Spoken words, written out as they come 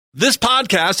This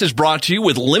podcast is brought to you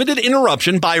with limited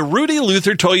interruption by Rudy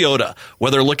Luther Toyota.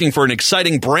 Whether looking for an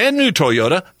exciting brand new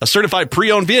Toyota, a certified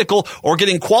pre-owned vehicle, or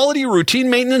getting quality routine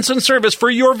maintenance and service for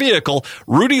your vehicle,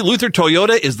 Rudy Luther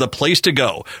Toyota is the place to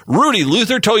go. Rudy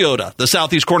Luther Toyota, the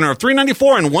southeast corner of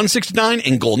 394 and 169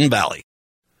 in Golden Valley.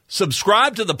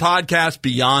 Subscribe to the podcast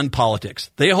Beyond Politics.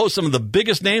 They host some of the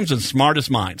biggest names and smartest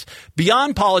minds.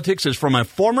 Beyond Politics is from a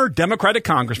former Democratic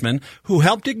congressman who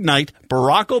helped ignite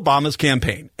Barack Obama's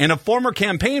campaign and a former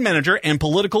campaign manager and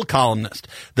political columnist.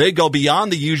 They go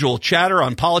beyond the usual chatter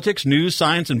on politics, news,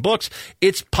 science, and books.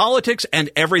 It's politics and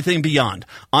everything beyond.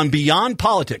 On Beyond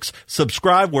Politics,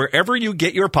 subscribe wherever you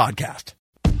get your podcast.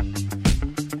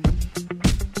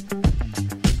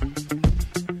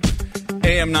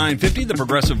 AM 950, the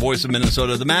progressive voice of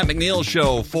Minnesota, the Matt McNeil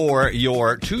Show for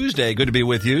your Tuesday. Good to be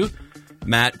with you.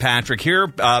 Matt, Patrick here.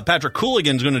 Patrick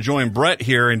Coolican is going to join Brett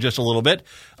here in just a little bit,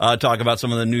 talk about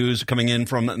some of the news coming in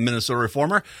from Minnesota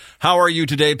Reformer. How are you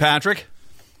today, Patrick?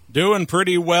 Doing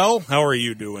pretty well. How are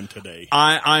you doing today?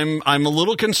 I'm a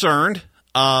little concerned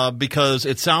because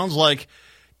it sounds like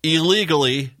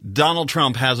illegally Donald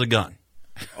Trump has a gun.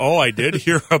 Oh, I did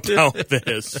hear about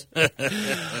this.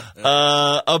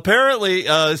 Apparently,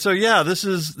 this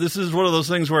is one of those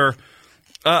things where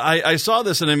I saw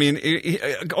this, and I mean,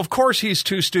 of course, he's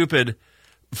too stupid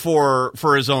for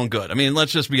his own good. I mean,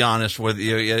 let's just be honest with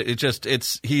you.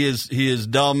 He is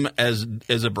dumb as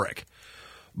a brick.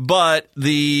 But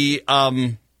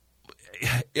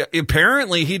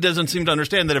apparently, he doesn't seem to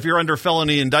understand that if you're under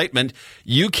felony indictment,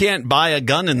 you can't buy a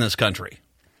gun in this country.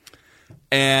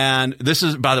 And this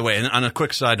is, by the way, and on a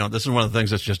quick side note, this is one of the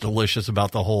things that's just delicious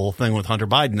about the whole thing with Hunter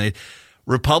Biden.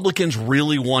 Republicans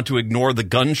really want to ignore the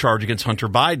gun charge against Hunter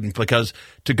Biden because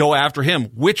to go after him,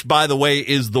 which, by the way,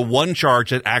 is the one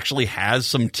charge that actually has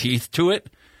some teeth to it,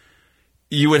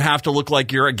 you would have to look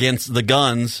like you're against the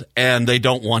guns, and they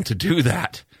don't want to do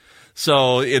that.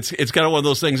 So it's kind of one of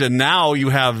those things. And now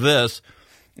you have this.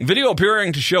 Video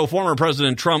appearing to show former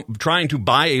President Trump trying to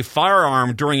buy a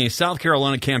firearm during a South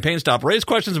Carolina campaign stop raised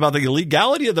questions about the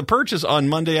legality of the purchase on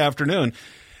Monday afternoon.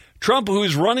 Trump,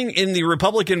 who's running in the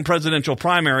Republican presidential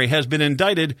primary, has been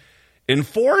indicted in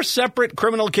 4 separate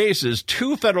criminal cases,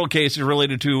 2 federal cases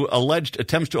related to alleged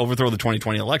attempts to overthrow the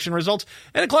 2020 election results,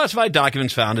 and classified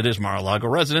documents found at his Mar-a-Lago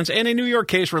residence, and a New York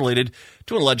case related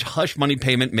to an alleged hush money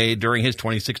payment made during his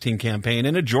 2016 campaign,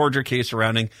 and a Georgia case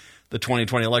surrounding the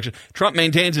 2020 election. Trump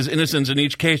maintains his innocence in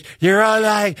each case. You're all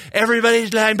lying.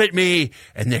 Everybody's lying but me.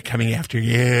 And they're coming after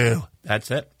you. That's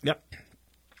it. Yep.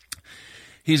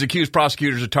 He's accused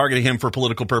prosecutors of targeting him for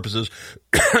political purposes.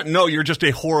 No, you're just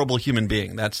a horrible human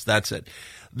being. That's it.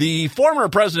 The former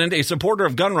president, a supporter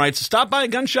of gun rights, stopped by a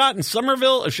gun shop in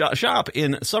shop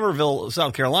in Somerville,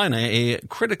 South Carolina, a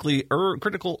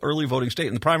critical early voting state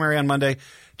in the primary on Monday,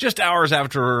 just hours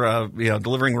after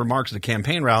delivering remarks at a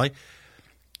campaign rally.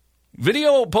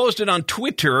 Video posted on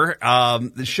Twitter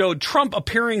showed Trump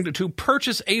appearing to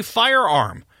purchase a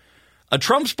firearm. A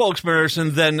Trump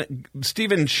spokesperson, then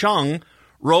Stephen Chung,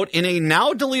 wrote in a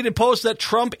now-deleted post that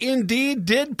Trump indeed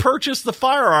did purchase the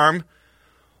firearm,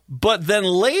 but then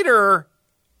later,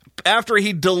 after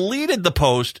he deleted the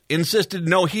post, insisted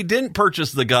no, he didn't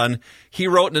purchase the gun. He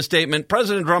wrote in a statement,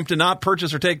 President Trump did not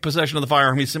purchase or take possession of the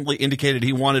firearm. He simply indicated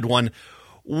he wanted one,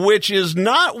 which is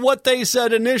not what they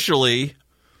said initially.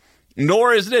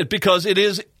 Nor is it, because it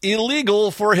is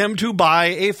illegal for him to buy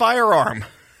a firearm.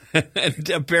 And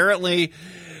apparently,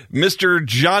 Mr.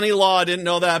 Johnny Law didn't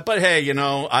know that. But hey,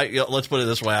 let's put it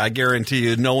this way. I guarantee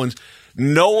you no one's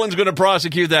going to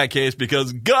prosecute that case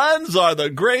because guns are the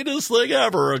greatest thing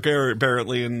ever,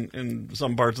 apparently, in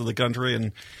some parts of the country.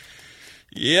 And,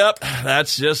 yep,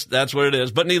 that's what it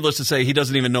is. But needless to say, he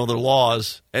doesn't even know the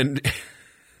laws. And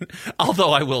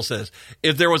although I will say this,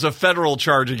 if there was a federal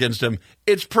charge against him,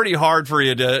 it's pretty hard for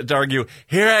you to argue,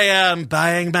 here I am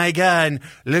buying my gun.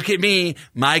 Look at me,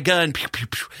 my gun. Pew, pew,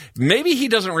 pew. Maybe he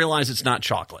doesn't realize it's not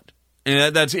chocolate.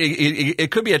 And it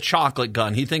could be a chocolate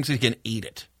gun. He thinks he can eat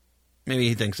it. Maybe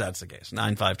he thinks that's the case.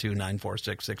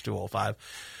 952-946-6205.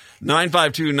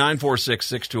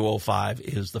 952-946-6205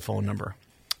 is the phone number.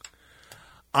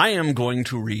 I am going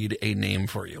to read a name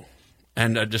for you.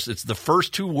 And it's the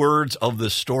first 2 words of the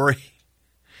story.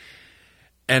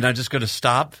 And I'm just going to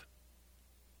stop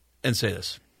and say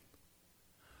this.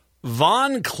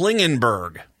 Von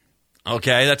Klingenberg.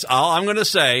 Okay, that's all I'm going to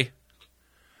say.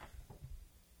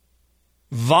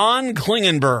 Von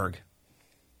Klingenberg.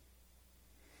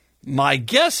 My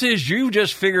guess is you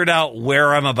just figured out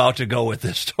where I'm about to go with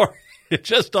this story.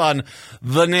 Just on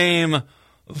the name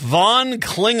Von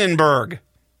Klingenberg.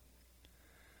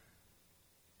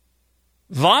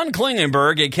 Von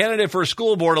Klingenberg, a candidate for a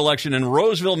school board election in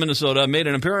Roseville, Minnesota, made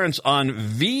an appearance on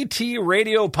VT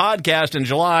Radio podcast in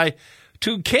July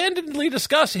to candidly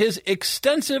discuss his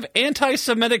extensive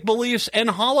anti-Semitic beliefs and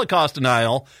Holocaust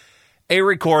denial, a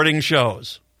recording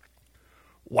shows.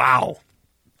 Wow.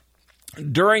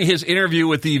 During his interview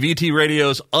with the VT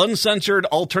Radio's Uncensored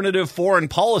Alternative Foreign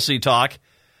Policy Talk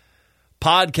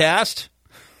podcast,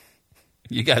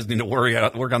 you guys need to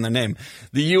work on the name,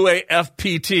 the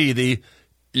UAFPT, the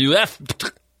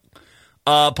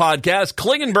podcast,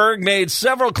 Klingenberg made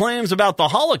several claims about the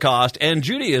Holocaust and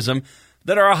Judaism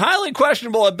that are highly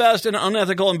questionable at best and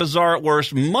unethical and bizarre at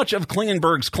worst. Much of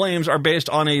Klingenberg's claims are based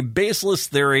on a baseless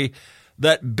theory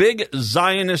that big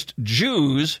Zionist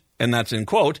Jews, and that's in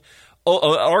quote,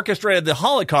 orchestrated the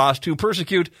Holocaust to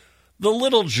persecute the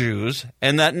little Jews,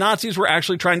 and that Nazis were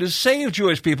actually trying to save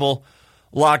Jewish people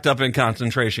locked up in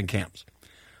concentration camps.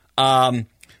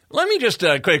 Let me just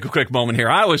quick moment here.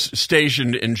 I was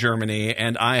stationed in Germany,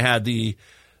 and I had the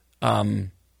I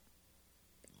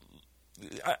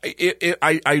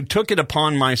took it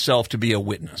upon myself to be a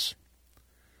witness,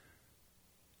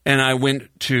 and I went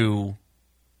to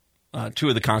 2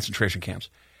 of the concentration camps,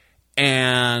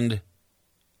 and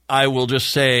I will just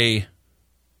say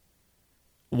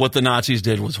what the Nazis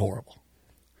did was horrible,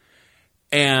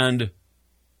 and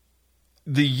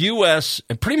the U.S.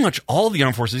 and pretty much all the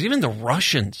armed forces, even the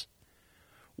Russians,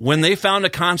 when they found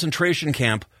a concentration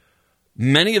camp,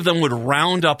 many of them would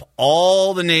round up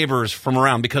all the neighbors from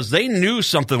around because they knew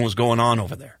something was going on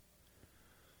over there.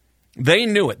 They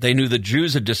knew it. They knew the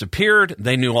Jews had disappeared.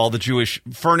 They knew all the Jewish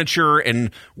furniture and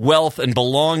wealth and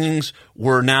belongings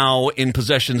were now in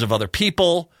possessions of other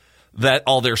people, that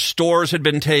all their stores had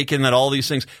been taken, that all these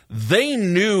things. They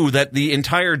knew that the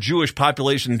entire Jewish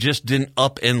population just didn't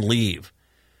up and leave.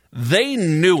 They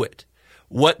knew it.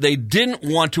 What they didn't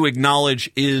want to acknowledge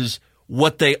is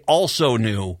what they also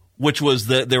knew, which was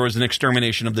that there was an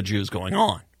extermination of the Jews going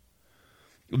on.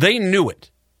 They knew it.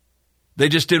 They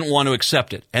just didn't want to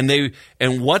accept it.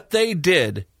 And what they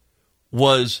did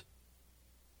was,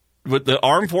 what the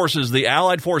armed forces, the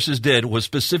Allied forces did, was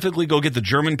specifically go get the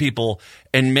German people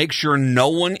and make sure no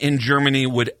one in Germany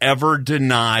would ever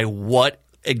deny what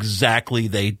exactly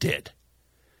they did.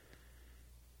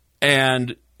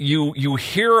 And you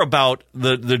hear about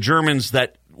the Germans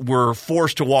that were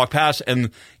forced to walk past,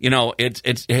 and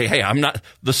it's hey, I'm not,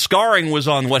 the scarring was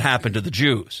on what happened to the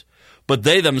Jews, but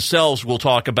they themselves will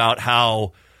talk about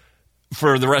how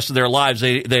for the rest of their lives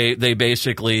they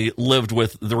basically lived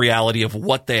with the reality of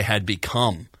what they had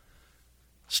become.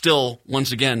 Still,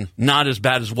 once again, not as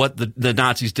bad as what the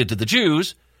Nazis did to the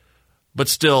Jews, but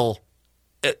still,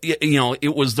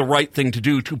 it was the right thing to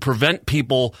do to prevent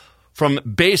people from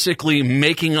basically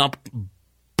making up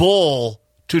bull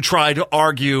to try to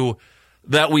argue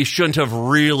that we shouldn't have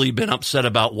really been upset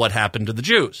about what happened to the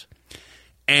Jews.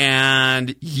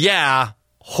 And yeah,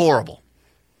 horrible.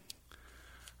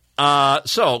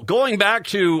 So going back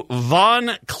to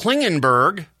von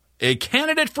Klingenberg, a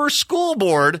candidate for school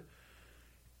board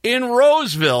in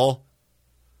Roseville.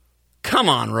 Come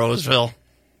on, Roseville.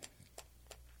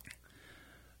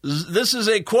 This is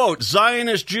a quote.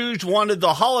 Zionist Jews wanted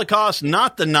the Holocaust,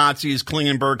 not the Nazis,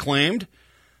 Klingenberg claimed.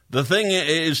 The thing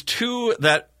is, too,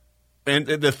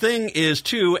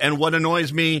 and what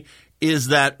annoys me is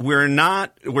that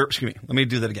let me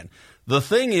do that again. The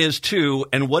thing is, too,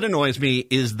 and what annoys me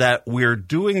is that we're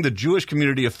doing the Jewish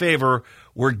community a favor.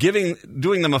 We're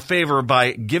doing them a favor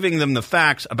by giving them the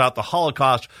facts about the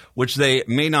Holocaust, which they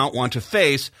may not want to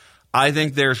face. I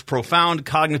think there's profound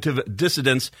cognitive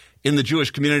dissonance in the Jewish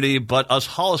community, but us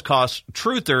Holocaust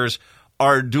truthers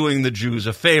are doing the Jews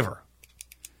a favor.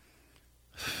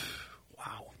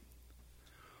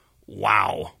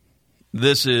 Wow.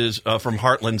 This is from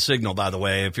Heartland Signal, by the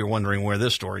way, if you're wondering where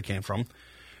this story came from.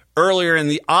 Earlier in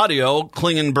the audio,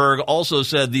 Klingenberg also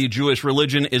said the Jewish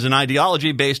religion is an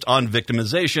ideology based on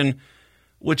victimization,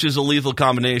 which is a lethal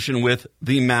combination with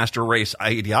the master race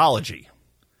ideology.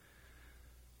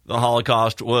 The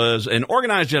Holocaust was an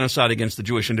organized genocide against the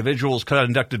Jewish individuals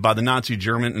conducted by the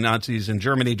Nazis in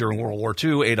Germany during World War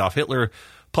II. Adolf Hitler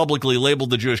publicly labeled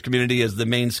the Jewish community as the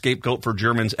main scapegoat for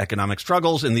Germans' economic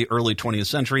struggles in the early 20th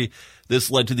century. This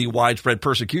led to the widespread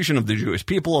persecution of the Jewish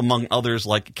people, among others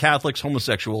like Catholics,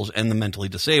 homosexuals, and the mentally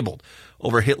disabled.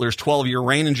 Over Hitler's 12-year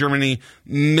reign in Germany,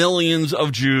 millions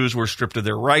of Jews were stripped of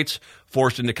their rights,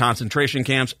 forced into concentration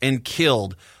camps, and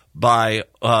killed by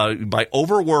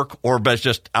overwork or by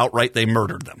just outright they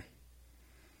murdered them.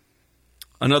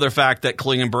 Another fact that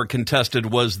Klingenberg contested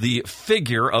was the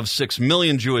figure of 6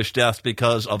 million Jewish deaths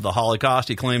because of the Holocaust.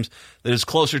 He claims that it's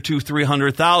closer to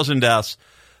 300,000 deaths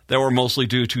that were mostly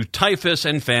due to typhus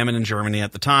and famine in Germany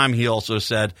at the time. He also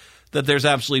said that there's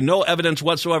absolutely no evidence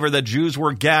whatsoever that Jews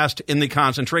were gassed in the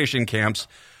concentration camps,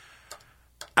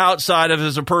 outside of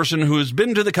as a person who has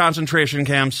been to the concentration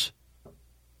camps,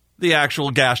 the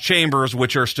actual gas chambers,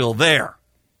 which are still there.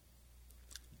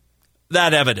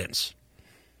 That evidence.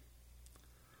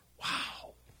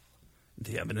 Wow.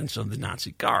 The evidence of the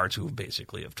Nazi guards who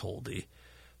basically have told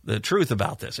the truth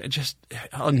about this. It's just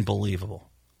unbelievable.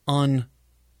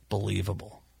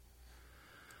 Unbelievable.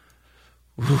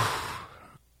 Whew.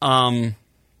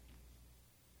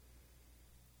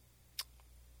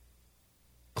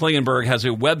 Klingenberg has a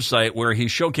website where he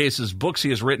showcases books he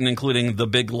has written, including The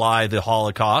Big Lie, The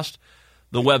Holocaust.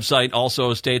 The website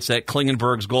also states that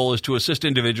Klingenberg's goal is to assist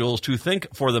individuals to think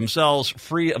for themselves,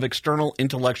 free of external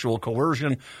intellectual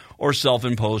coercion or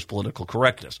self-imposed political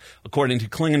correctness. According to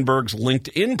Klingenberg's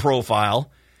LinkedIn profile,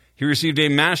 he received a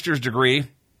master's degree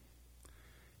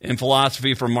in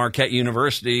philosophy from Marquette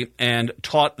University and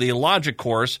taught the logic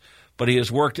course, but he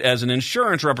has worked as an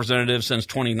insurance representative since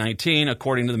 2019.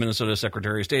 According to the Minnesota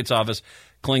Secretary of State's office,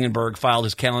 Klingenberg filed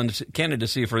his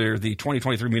candidacy for the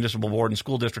 2023 municipal board and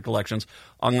school district elections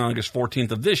on August 14th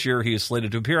of this year. He is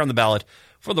slated to appear on the ballot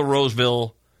for the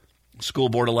Roseville school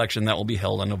board election that will be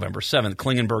held on November 7th.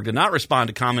 Klingenberg did not respond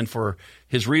to comment for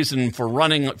his reason for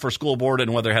running for school board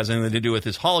and whether it has anything to do with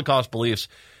his Holocaust beliefs.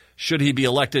 Should he be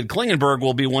elected, Klingenberg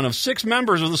will be one of 6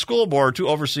 members of the school board to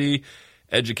oversee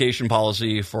education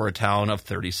policy for a town of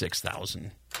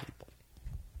 36,000 people.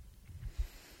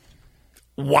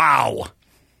 Wow.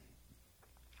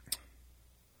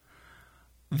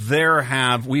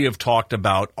 We have talked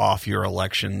about off-year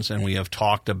elections, and we have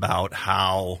talked about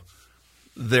how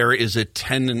there is a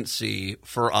tendency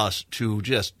for us to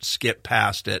just skip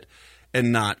past it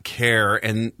and not care.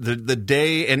 And the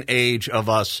day and age of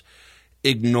us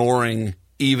ignoring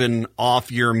even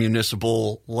off-year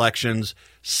municipal elections,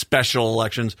 special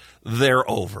elections, they're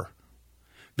over.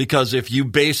 Because if you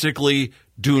basically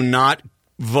do not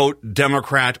vote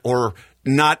Democrat or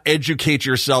not educate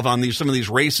yourself on some of these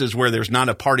races where there's not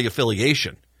a party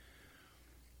affiliation,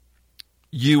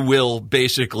 you will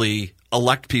basically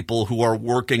elect people who are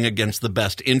working against the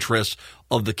best interests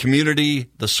of the community,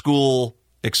 the school,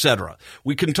 etc.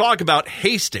 We can talk about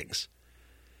Hastings.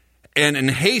 And in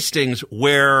Hastings,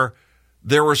 where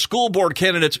there were school board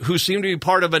candidates who seemed to be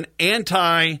part of an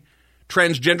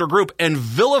anti-transgender group and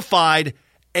vilified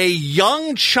a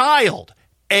young child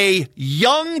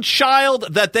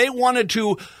that they wanted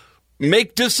to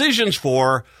make decisions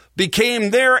for, became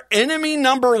their enemy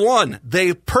number one.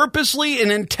 They purposely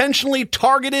and intentionally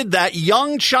targeted that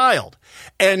young child.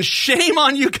 And shame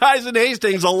on you guys in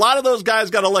Hastings. A lot of those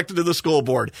guys got elected to the school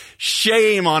board.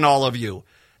 Shame on all of you.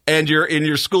 And you're in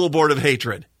your school board of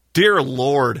hatred. Dear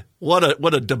Lord, what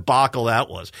a debacle that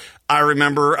was. I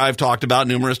remember I've talked about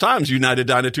numerous times United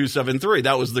Dyna 273.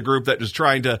 That was the group that was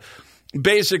trying to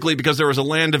basically, because there was a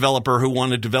land developer who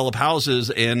wanted to develop houses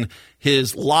and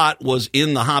his lot was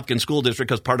in the Hopkins School District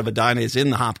because part of Edina is in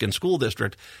the Hopkins School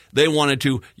District. They wanted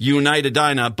to unite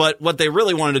Edina, but what they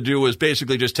really wanted to do was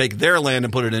basically just take their land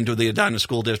and put it into the Edina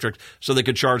School District so they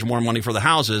could charge more money for the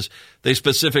houses. They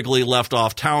specifically left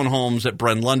off townhomes at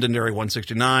Bren Londonderry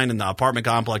 169 and the apartment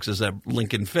complexes at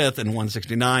Lincoln 5th and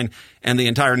 169 and the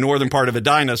entire northern part of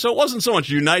Edina. So it wasn't so much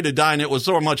unite Edina, it was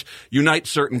so much unite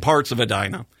certain parts of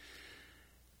Edina.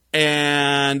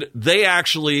 And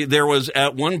there was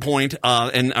at one point,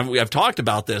 and I've talked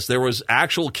about this, there was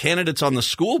actual candidates on the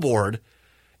school board,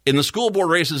 in the school board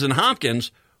races in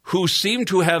Hopkins, who seemed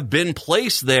to have been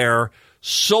placed there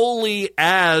solely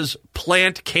as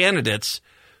plant candidates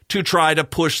to try to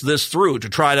push this through,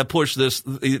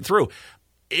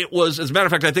 It was, as a matter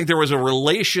of fact, I think there was a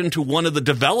relation to one of the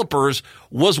developers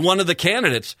was one of the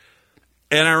candidates.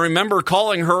 And I remember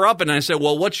calling her up and I said,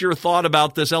 well, what's your thought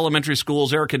about this elementary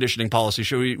school's air conditioning policy?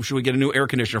 Should we get a new air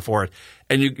conditioner for it?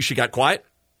 And she got quiet.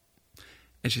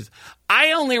 And she's,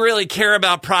 I only really care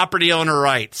about property owner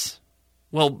rights.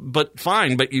 Well, but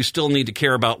fine, but you still need to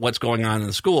care about what's going on in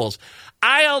the schools.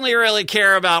 I only really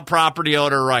care about property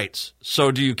owner rights.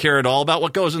 So do you care at all about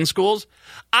what goes in schools?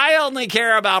 I only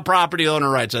care about property owner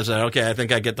rights. I said, okay, I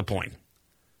think I get the point.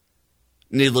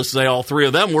 Needless to say, all three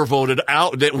of them were voted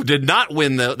out. They did not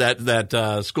win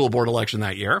that school board election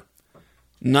that year.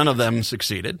 None of them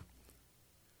succeeded.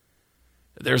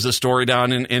 There's a story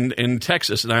down in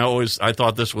Texas, and I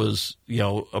thought this was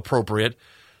appropriate.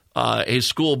 A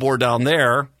school board down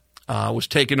there was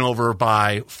taken over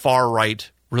by far right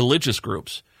religious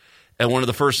groups, and one of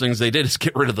the first things they did is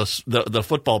get rid of the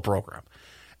football program.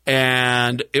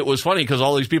 And it was funny because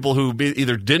all these people who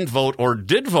either didn't vote or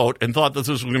did vote and thought that this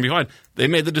was going to be fine, they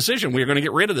made the decision, we are going to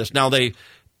get rid of this. Now, they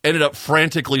ended up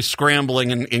frantically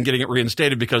scrambling and getting it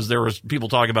reinstated because there was people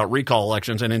talking about recall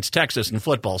elections, and it's Texas and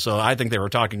football. So I think they were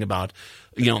talking about,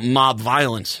 mob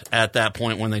violence at that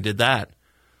point when they did that.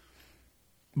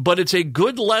 But it's a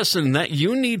good lesson that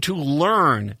you need to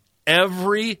learn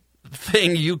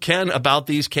everything you can about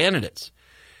these candidates.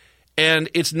 And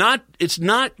it's not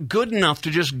good enough to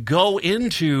just go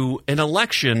into an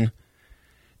election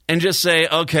and just say,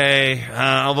 okay,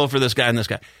 I'll vote for this guy and this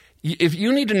guy. If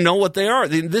you need to know what they are,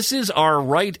 this is our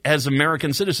right as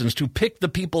American citizens to pick the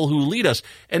people who lead us,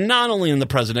 and not only in the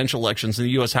presidential elections in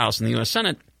the U.S. House and the U.S.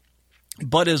 Senate,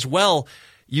 but as well,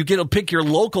 you get to pick your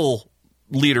local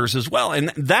leaders as well. And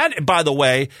that, by the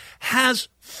way, has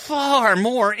far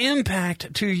more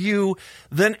impact to you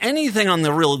than anything on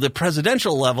the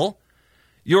presidential level.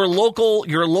 Your local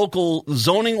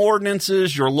zoning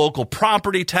ordinances, your local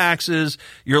property taxes,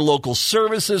 your local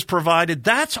services provided,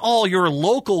 that's all your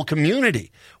local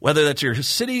community, whether that's your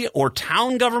city or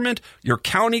town government, your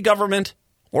county government,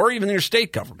 or even your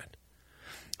state government.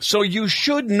 So you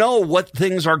should know what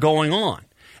things are going on.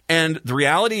 And the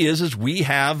reality is we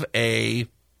have a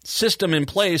system in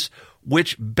place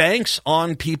which banks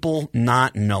on people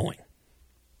not knowing.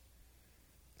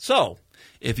 So,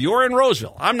 if you're in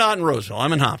Roseville, I'm not in Roseville,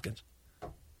 I'm in Hopkins.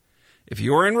 If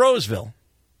you're in Roseville,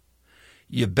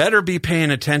 you better be paying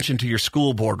attention to your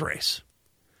school board race.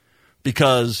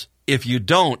 Because if you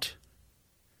don't,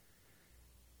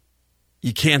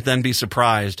 you can't then be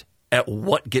surprised at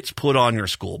what gets put on your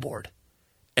school board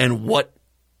and what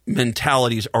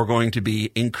mentalities are going to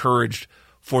be encouraged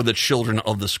for the children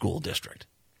of the school district.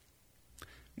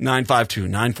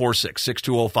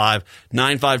 952-946-6205,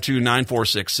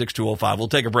 952-946-6205. We'll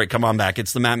take a break. Come on back.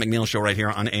 It's the Matt McNeil Show right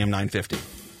here on AM 950.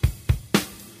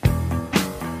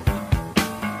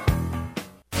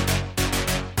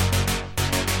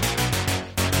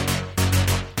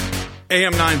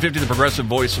 AM 950, the progressive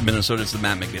voice of Minnesota. It's the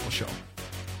Matt McNeil Show.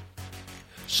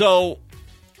 So,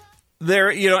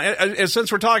 there,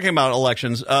 since we're talking about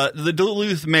elections, the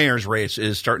Duluth mayor's race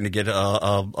is starting to get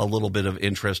a little bit of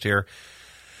interest here.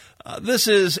 This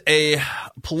is a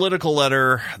political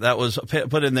letter that was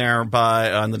put in there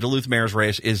on the Duluth mayor's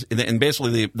race, and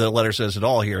basically the letter says it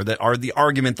all here, that are the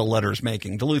argument the letter is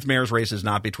making. Duluth mayor's race is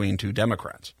not between two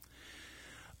Democrats.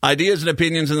 Ideas and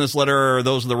opinions in this letter are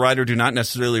those of the writer, do not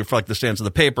necessarily reflect the stance of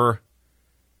the paper.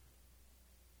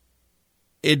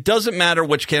 It doesn't matter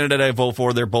which candidate I vote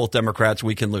for, they're both Democrats,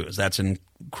 we can lose. That's in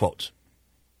quotes.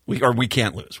 We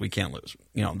can't lose. We can't lose.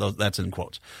 That's in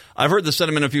quotes. I've heard the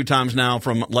sentiment a few times now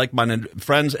from like-minded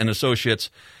friends and associates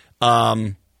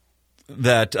that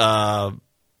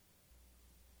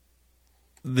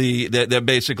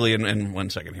basically, and 1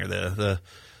 second here, the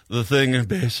thing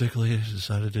basically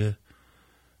decided to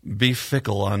be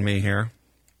fickle on me here.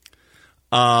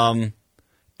 I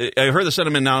heard the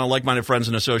sentiment now of like-minded friends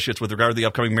and associates with regard to the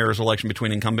upcoming mayor's election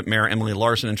between incumbent Mayor Emily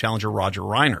Larson and challenger Roger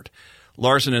Reinert.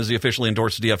 Larson is the officially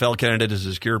endorsed DFL candidate, has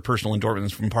secured personal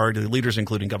endorsements from party leaders,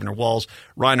 including Governor Walz.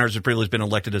 Reinert has previously been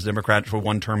elected as Democrat for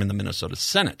one term in the Minnesota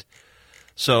Senate.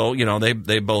 So,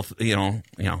 they both,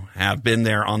 have been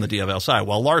there on the DFL side.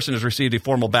 While Larson has received a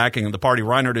formal backing of the party,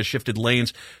 Reinert has shifted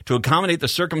lanes to accommodate the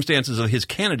circumstances of his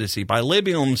candidacy by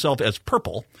labeling himself as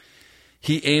purple.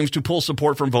 He aims to pull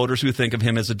support from voters who think of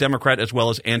him as a Democrat, as well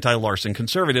as anti-Larson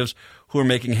conservatives who are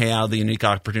making hay out of the unique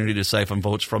opportunity to siphon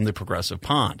votes from the progressive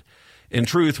pond. In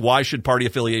truth, why should party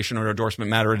affiliation or endorsement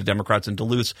matter to Democrats in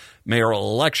Duluth's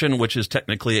mayoral election, which is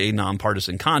technically a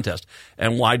nonpartisan contest?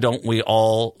 And why don't we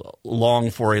all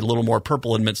long for a little more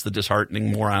purple amidst the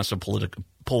disheartening morass of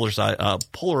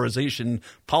polarization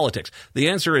politics? The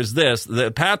answer is this. The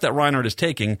path that Reinert is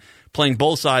taking, playing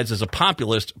both sides as a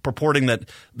populist, purporting that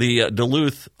the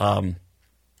Duluth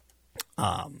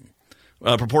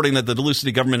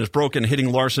city government is broken,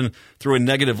 hitting Larson through a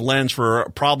negative lens for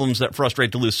problems that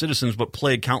frustrate Duluth citizens but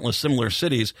plague countless similar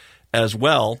cities as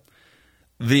well.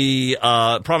 The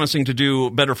promising to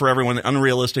do better for everyone, the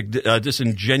unrealistic,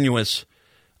 disingenuous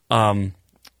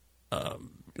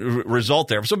result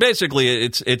there. So basically,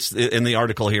 it's in the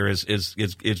article here is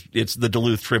it's the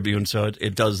Duluth Tribune, so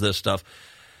it does this stuff.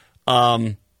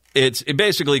 It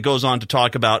basically goes on to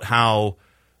talk about how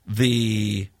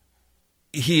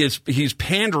he's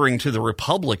pandering to the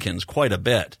Republicans quite a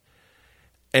bit,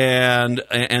 and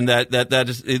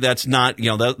that's not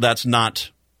that's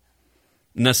not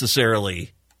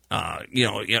necessarily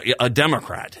a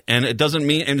Democrat, and it doesn't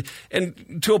mean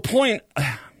and to a point.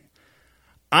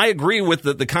 I agree with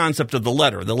the concept of the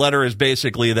letter. The letter is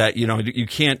basically that you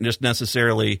can't just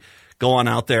necessarily go on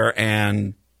out there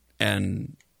and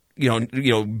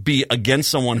be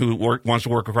against someone who wants to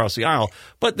work across the aisle.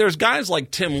 But there's guys like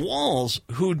Tim Walz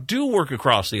who do work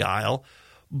across the aisle,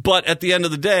 but at the end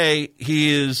of the day,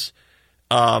 he is,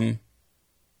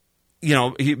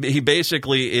 he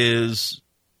basically is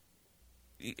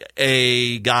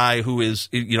a guy who is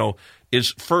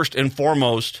first and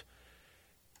foremost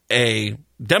a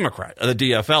Democrat, a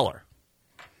DFLer.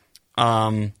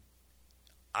 I'm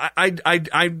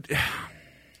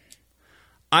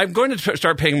going to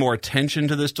start paying more attention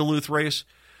to this Duluth race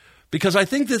because I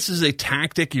think this is a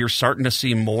tactic you're starting to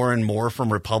see more and more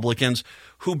from Republicans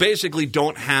who basically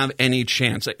don't have any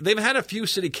chance. They've had a few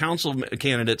city council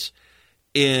candidates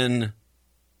in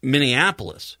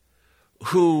Minneapolis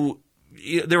who –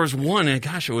 there was one, and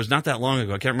gosh, it was not that long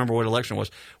ago. I can't remember what election it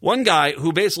was. One guy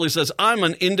who basically says, I'm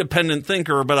an independent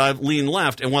thinker, but I lean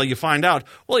left. And you find out,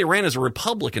 well, he ran as a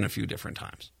Republican a few different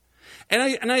times.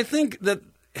 And I think that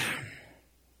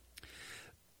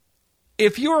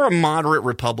if you're a moderate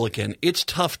Republican, it's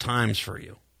tough times for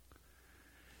you.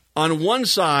 On one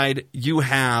side, you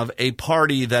have a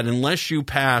party that unless you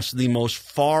pass the most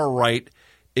far-right,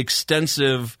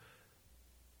 extensive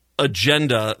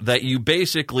agenda that you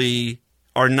basically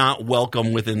are not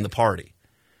welcome within the party.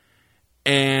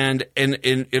 And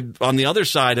on the other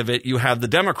side of it, you have the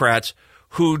Democrats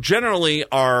who generally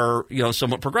are,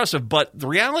 somewhat progressive. But the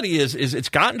reality is it's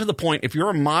gotten to the point, if you're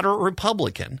a moderate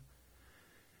Republican,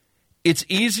 it's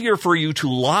easier for you to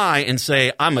lie and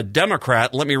say, I'm a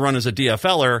Democrat, let me run as a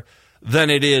DFLer, than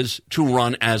it is to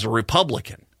run as a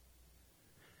Republican.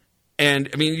 And,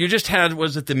 you just had,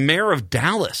 was it the mayor of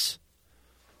Dallas,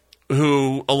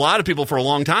 who a lot of people for a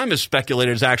long time has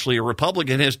speculated is actually a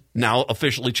Republican, has now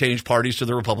officially changed parties to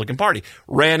the Republican Party.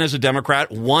 Ran as a Democrat,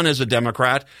 won as a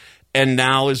Democrat, and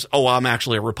now is, I'm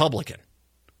actually a Republican.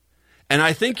 And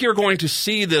I think you're going to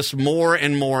see this more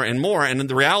and more and more. And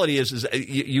the reality is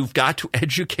you've got to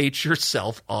educate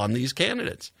yourself on these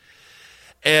candidates.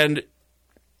 And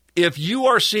if you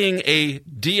are seeing a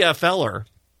DFLer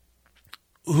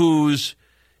who's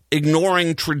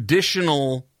ignoring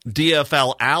traditional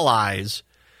DFL allies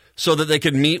so that they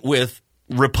could meet with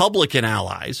Republican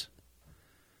allies,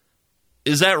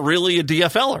 is that really a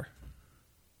DFLer?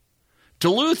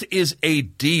 Duluth is a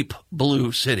deep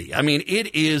blue city.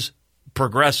 It is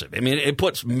progressive. It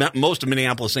puts most of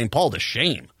Minneapolis-St. Paul to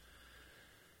shame.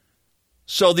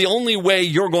 So the only way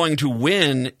you're going to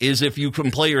win is if you can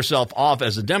play yourself off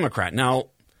as a Democrat. Now,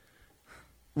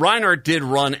 Reinhardt did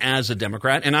run as a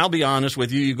Democrat, and I'll be honest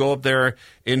with you. You go up there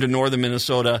into northern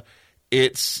Minnesota,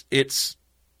 it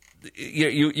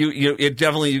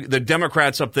definitely, the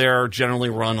Democrats up there generally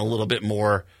run a little bit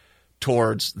more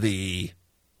towards the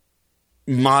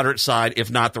moderate side, if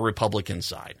not the Republican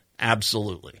side.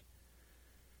 Absolutely.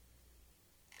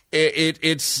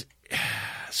 It's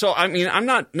so. I'm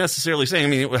not necessarily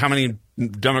saying. How many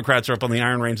Democrats are up on the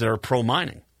Iron Range that are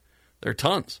pro-mining? There are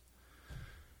tons.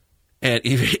 And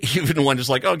even one just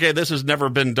like, okay, this has never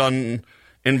been done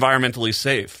environmentally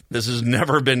safe. Let's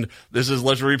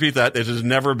repeat that. This has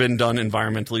never been done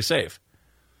environmentally safe.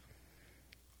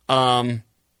 At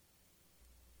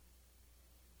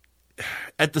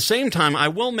the same time, I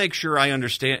will make sure I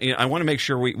understand. I want to make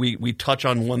sure we touch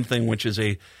on one thing, which is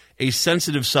a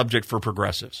sensitive subject for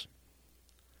progressives.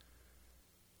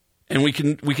 And we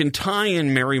can tie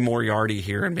in Mary Moriarty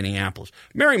here in Minneapolis.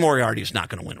 Mary Moriarty is not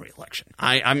going to win re-election.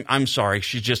 I'm sorry,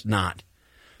 she's just not.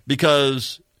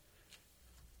 Because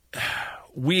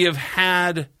we have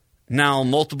had now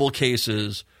multiple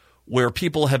cases where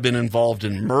people have been involved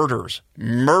in murders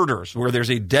where there's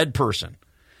a dead person.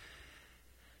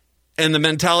 And the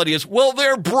mentality is, well,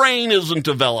 their brain isn't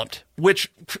developed. Which,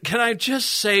 can I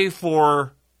just say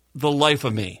for the life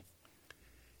of me,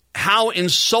 how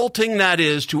insulting that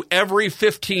is to every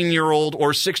 15-year-old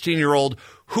or 16-year-old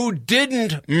who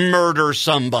didn't murder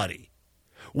somebody,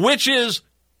 which is,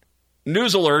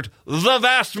 news alert, the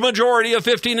vast majority of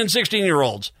 15 and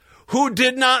 16-year-olds who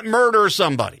did not murder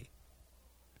somebody.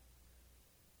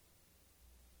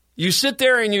 You sit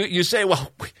there and you say,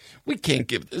 well, we can't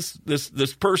give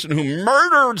this person who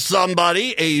murdered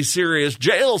somebody a serious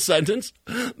jail sentence.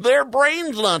 Their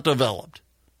brain's not developed.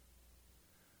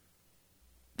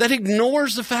 That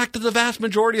ignores the fact that the vast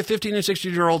majority of 15 and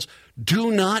 16-year-olds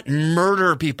do not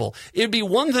murder people. It'd be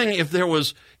one thing if there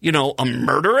was, a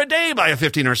murder a day by a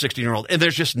 15 or 16-year-old, and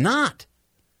there's just not.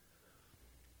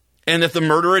 And if the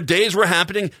murder a days were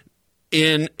happening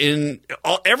in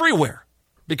everywhere,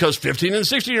 because 15 and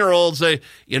 16-year-olds,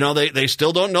 they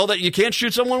still don't know that you can't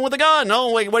shoot someone with a gun.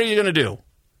 No, wait, what are you going to do?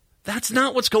 That's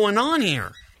not what's going on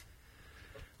here.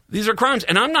 These are crimes.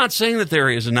 And I'm not saying that there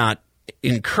is not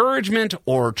encouragement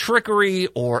or trickery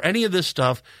or any of this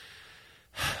stuff.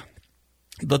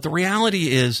 But the reality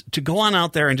is to go on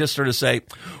out there and just sort of say,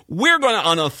 we're going to,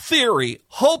 on a theory,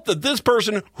 hope that this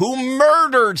person who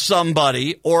murdered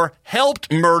somebody or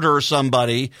helped murder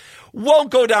somebody won't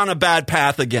go down a bad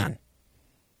path again.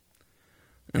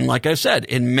 And like I said,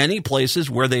 in many places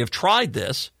where they have tried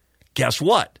this, guess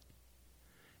what?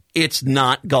 It's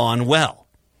not gone well.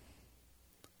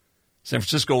 San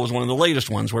Francisco was one of the latest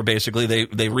ones where basically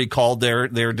they recalled their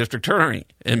district attorney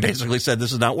and basically said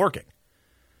this is not working.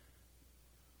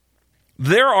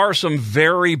 There are some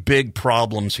very big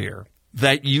problems here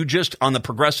that you just, on the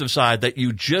progressive side, that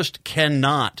you just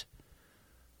cannot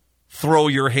throw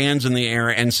your hands in the air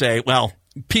and say, well,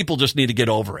 people just need to get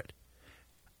over it.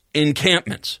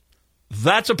 Encampments,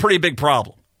 that's a pretty big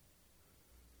problem.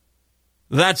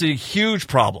 That's a huge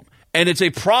problem. And it's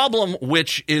a problem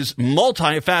which is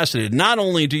multifaceted. Not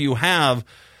only do you have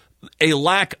a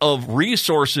lack of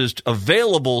resources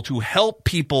available to help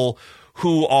people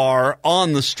who are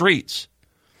on the streets,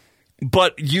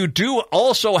 but you do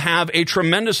also have a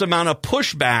tremendous amount of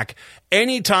pushback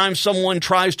anytime someone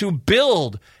tries to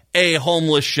build a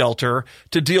homeless shelter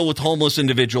to deal with homeless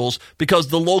individuals, because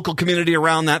the local community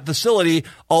around that facility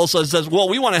also says, well,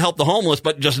 we want to help the homeless,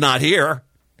 but just not here.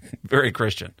 Very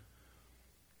Christian.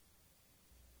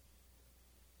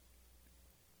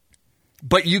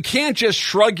 But you can't just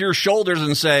shrug your shoulders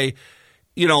and say,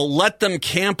 let them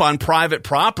camp on private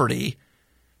property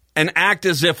and act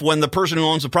as if when the person who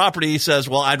owns the property says,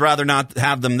 well, I'd rather not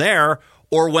have them there,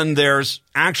 or when there's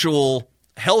actual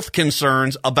health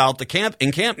concerns about the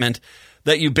encampment,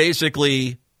 that you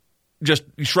basically just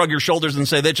shrug your shoulders and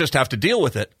say they just have to deal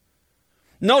with it.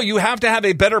 No, you have to have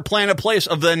a better plan in place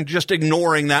of than just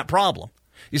ignoring that problem.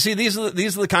 You see, these are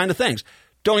the kind of things.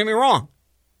 Don't get me wrong.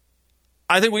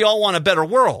 I think we all want a better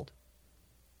world.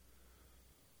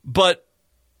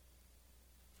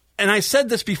 And I said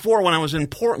this before when I was in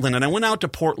Portland, and I went out to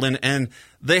Portland, and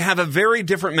they have a very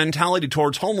different mentality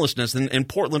towards homelessness in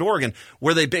Portland, Oregon,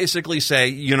 where they basically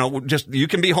say, just you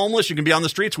can be homeless, you can be on the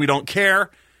streets, we don't care.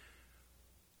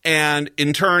 And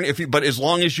in turn, but as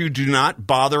long as you do not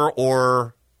bother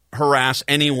or harass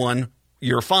anyone,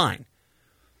 you're fine.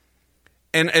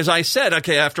 And as I said,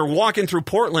 okay, after walking through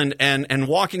Portland and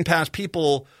walking past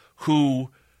people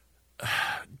who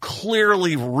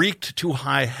clearly reeked to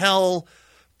high hell,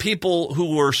 people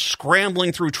who were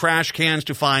scrambling through trash cans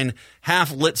to find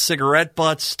half-lit cigarette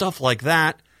butts, stuff like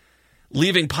that,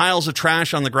 leaving piles of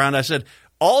trash on the ground, I said,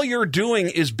 all you're doing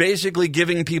is basically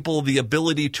giving people the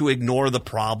ability to ignore the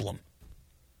problem.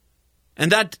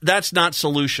 And that's not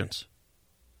solutions.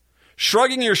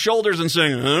 Shrugging your shoulders and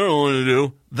saying, I don't know what to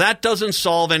do, that doesn't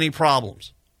solve any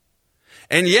problems.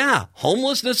 And yeah,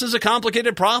 homelessness is a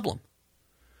complicated problem.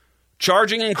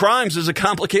 Charging in crimes is a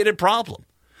complicated problem.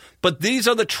 But these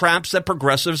are the traps that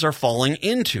progressives are falling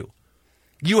into.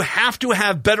 You have to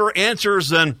have better answers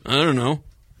than, I don't know.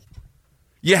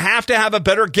 You have to have a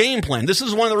better game plan. This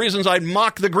is one of the reasons I'd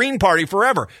mock the Green Party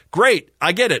forever. Great,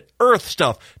 I get it. Earth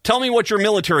stuff. Tell me what your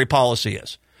military policy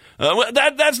is.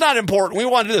 That's not important. We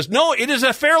want to do this. No, it is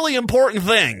a fairly important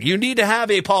thing. You need to have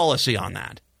a policy on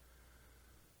that.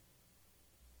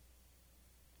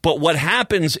 But what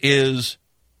happens is,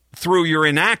 through your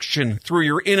inaction, through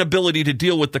your inability to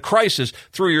deal with the crisis,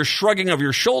 through your shrugging of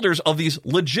your shoulders of these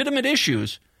legitimate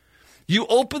issues, you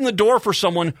open the door for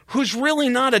someone who's really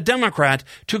not a Democrat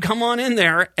to come on in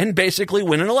there and basically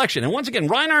win an election. And once again,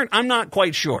 Reinhardt, I'm not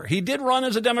quite sure. He did run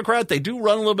as a Democrat. They do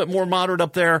run a little bit more moderate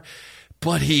up there.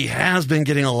 But he has been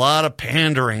getting a lot of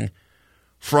pandering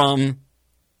from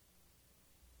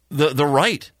the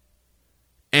right.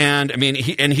 And I mean,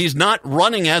 he's not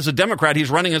running as a Democrat. He's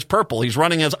running as purple. He's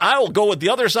running as, I'll go with the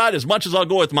other side as much as I'll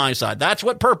go with my side. That's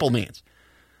what purple means.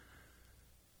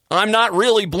 I'm not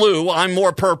really blue. I'm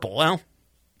more purple. Well,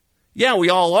 yeah, we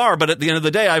all are. But at the end of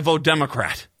the day, I vote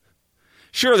Democrat.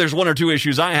 Sure, there's one or two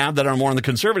issues I have that are more on the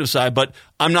conservative side, but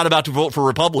I'm not about to vote for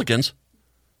Republicans.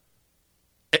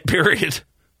 Period.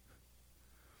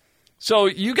 So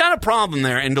you got a problem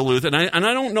there in Duluth, and I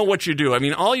don't know what you do. I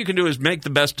mean, all you can do is make the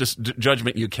best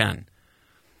judgment you can.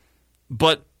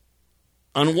 But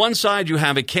on one side, you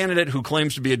have a candidate who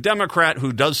claims to be a Democrat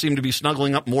who does seem to be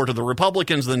snuggling up more to the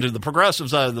Republicans than to the progressive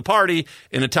side of the party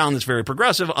in a town that's very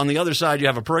progressive. On the other side, you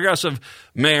have a progressive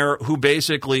mayor who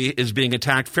basically is being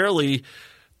attacked fairly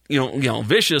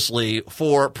viciously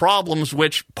for problems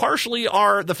which partially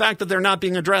are the fact that they're not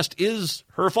being addressed is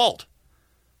her fault.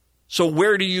 So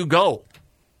where do you go?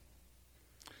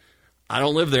 I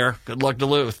don't live there. Good luck,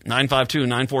 Duluth.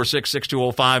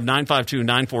 952-946-6205,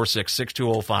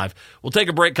 952-946-6205. We'll take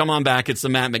a break. Come on back. It's the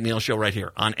Matt McNeil Show right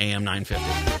here on AM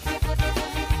 950.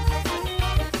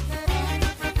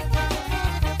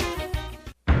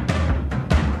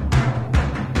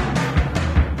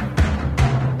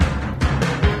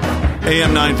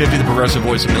 AM 950, the progressive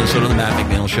voice of Minnesota, the Matt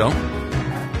McNeil Show.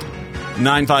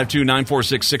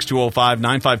 952-946-6205,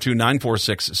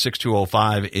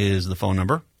 952-946-6205 is the phone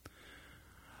number.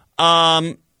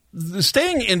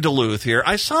 Staying in Duluth here,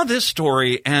 I saw this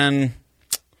story and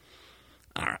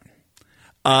all right.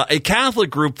 A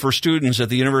Catholic group for students at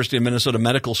the University of Minnesota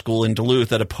Medical School in Duluth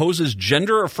that opposes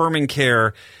gender-affirming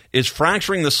care is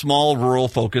fracturing the small,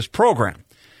 rural-focused program.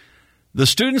 The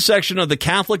student section of the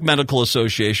Catholic Medical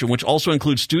Association, which also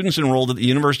includes students enrolled at the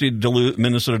University of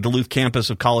Minnesota Duluth campus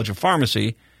of College of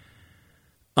Pharmacy,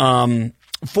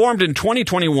 formed in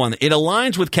 2021. It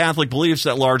aligns with Catholic beliefs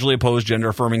that largely oppose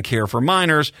gender-affirming care for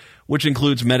minors, which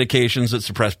includes medications that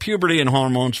suppress puberty and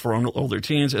hormones for older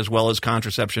teens, as well as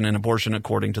contraception and abortion,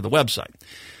 according to the website.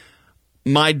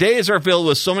 My days are filled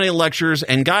with so many lectures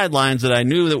and guidelines that I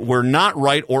knew that were not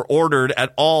right or ordered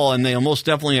at all, and they are most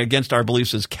definitely against our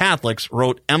beliefs as Catholics,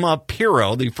 wrote Emma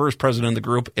Pirro, the first president of the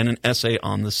group, in an essay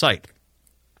on the site.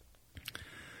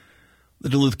 The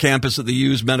Duluth campus of the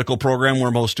U's medical program, where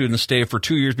most students stay for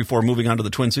 2 years before moving on to the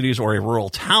Twin Cities or a rural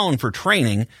town for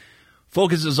training,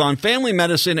 focuses on family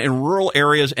medicine in rural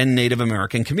areas and Native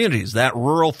American communities. That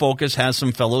rural focus has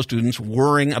some fellow students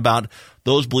worrying about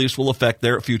those beliefs will affect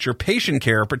their future patient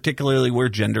care, particularly where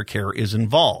gender care is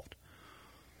involved.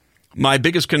 My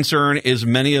biggest concern is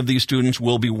many of these students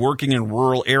will be working in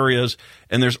rural areas,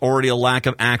 and there's already a lack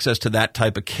of access to that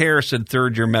type of care, said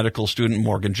third-year medical student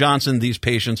Morgan Johnson. These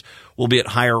patients will be at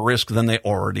higher risk than they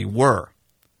already were.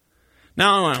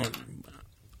 Now,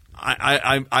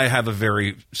 I have a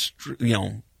very,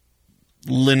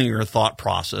 linear thought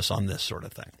process on this sort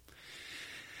of thing.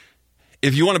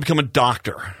 If you want to become a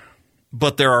doctor,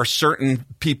 but there are certain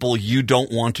people you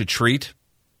don't want to treat,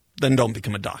 then don't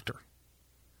become a doctor.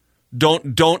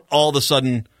 Don't all of a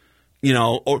sudden,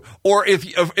 or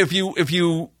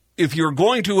if you're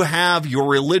going to have your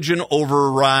religion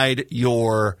override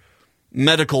your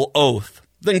medical oath,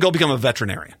 then go become a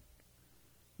veterinarian.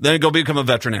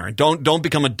 Don't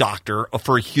become a doctor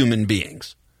for human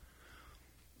beings.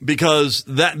 Because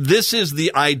this is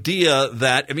the idea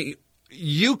that,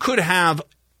 you could have,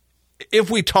 if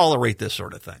we tolerate this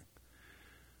sort of thing,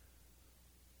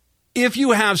 if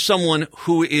you have someone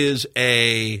who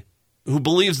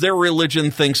believes their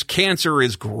religion thinks cancer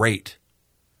is great,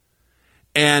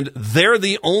 and they're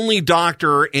the only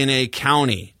doctor in a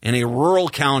county, in a rural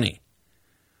county,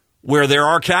 where there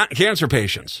are cancer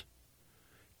patients,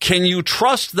 can you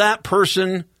trust that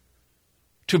person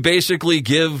to basically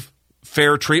give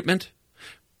fair treatment?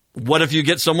 What if you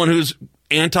get someone who's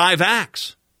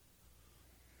anti-vax?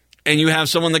 And you have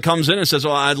someone that comes in and says,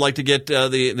 I'd like to get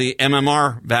the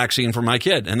MMR vaccine for my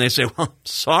kid. And they say, well,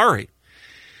 sorry.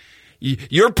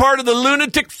 You're part of the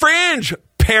lunatic fringe,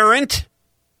 parent.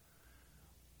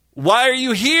 Why are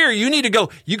you here? You need to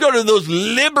go. You go to those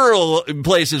liberal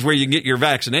places where you can get your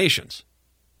vaccinations.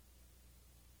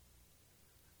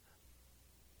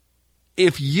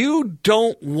 If you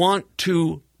don't want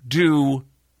to do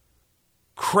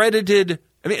credited,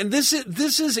 this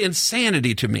is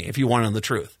insanity to me, if you want to know the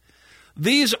truth.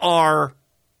 These are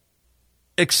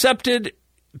accepted,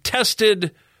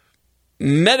 tested,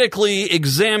 medically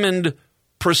examined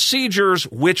procedures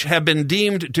which have been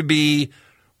deemed to be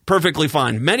perfectly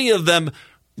fine. Many of them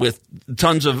with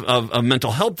tons of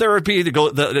mental health therapy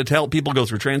to help people go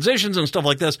through transitions and stuff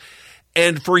like this.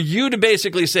 And for you to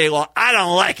basically say, well, I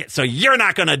don't like it, so you're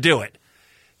not going to do it.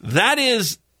 That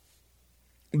is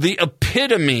the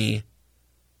epitome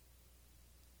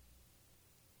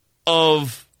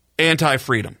of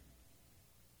anti-freedom,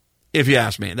 if you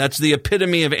ask me. That's the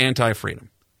epitome of anti-freedom.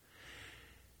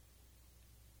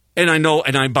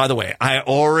 And by the way, I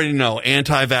already know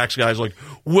anti-vax guys like,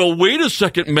 well, wait a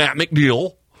second, Matt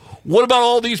McNeil. What about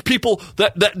all these people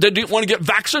that didn't want to get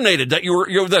vaccinated, that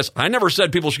you're this? I never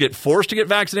said people should get forced to get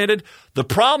vaccinated. The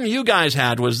problem you guys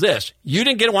had was this. You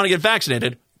didn't want to get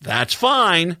vaccinated. That's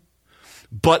fine.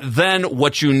 But then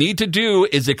what you need to do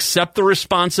is accept the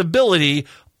responsibility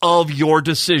of your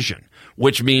decision,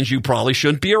 which means you probably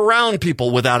shouldn't be around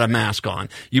people without a mask on.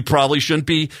 You probably shouldn't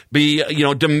be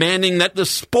demanding that the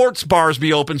sports bars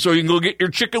be open so you can go get your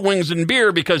chicken wings and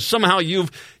beer because somehow you've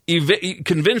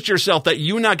convinced yourself that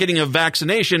you not getting a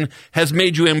vaccination has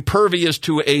made you impervious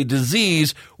to a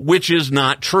disease, which is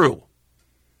not true.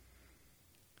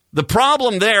 The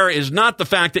problem there is not the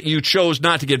fact that you chose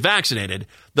not to get vaccinated.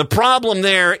 The problem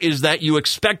there is that you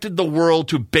expected the world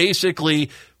to basically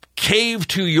cave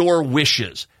to your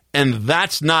wishes. And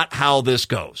that's not how this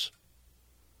goes.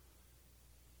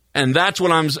 And that's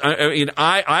what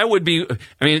I would be,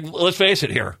 let's face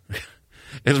it here.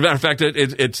 As a matter of fact,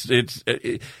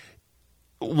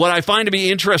 what I find to be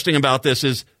interesting about this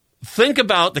is think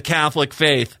about the Catholic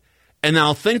faith and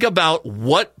now think about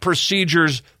what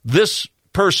procedures this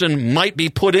person might be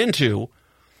put into,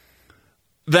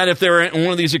 that if they're in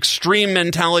one of these extreme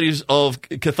mentalities of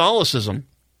Catholicism,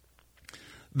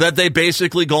 that they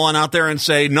basically go on out there and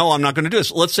say, no, I'm not going to do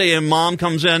this. Let's say a mom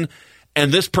comes in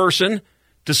and this person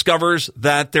discovers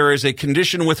that there is a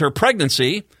condition with her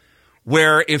pregnancy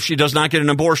where if she does not get an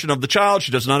abortion of the child,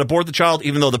 she does not abort the child,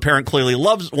 even though the parent clearly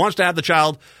wants to have the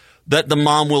child, that the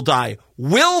mom will die.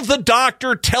 Will the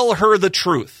doctor tell her the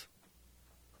truth?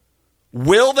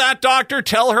 Will that doctor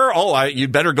tell her,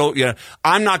 you'd better go,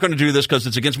 I'm not going to do this because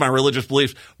it's against my religious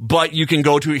beliefs, but you can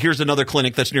go to, here's another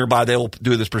clinic that's nearby, they will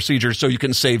do this procedure so you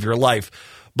can save your life.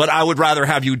 But I would rather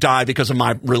have you die because of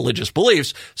my religious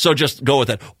beliefs, so just go with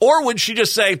it. Or would she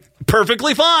just say,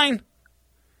 perfectly fine,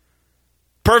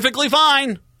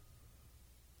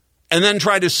 and then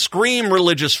try to scream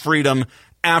religious freedom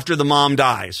after the mom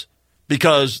dies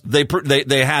because they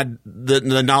had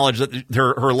the knowledge that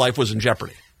her life was in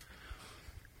jeopardy?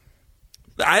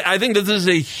 I think that this is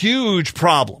a huge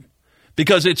problem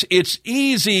because it's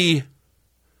easy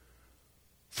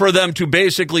for them to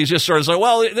basically just sort of say,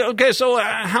 well, okay, so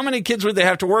how many kids would they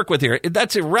have to work with here?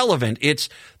 That's irrelevant. It's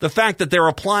the fact that they're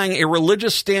applying a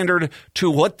religious standard to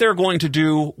what they're going to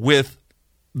do with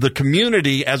the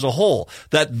community as a whole,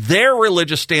 that their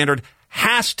religious standard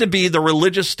has to be the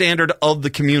religious standard of the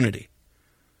community.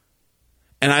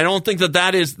 And I don't think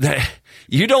that is that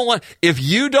if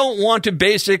you don't want to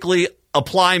basically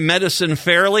apply medicine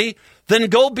fairly, then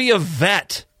go be a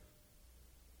vet.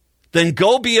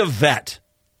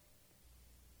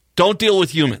 Don't deal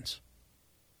with humans.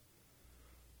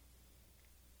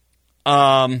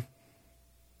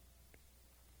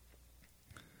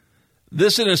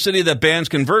 This in a city that bans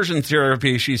conversion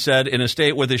therapy, she said, in a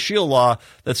state with a shield law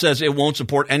that says it won't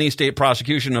support any state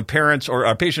prosecution of parents or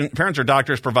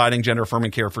doctors providing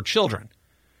gender-affirming care for children.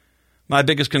 My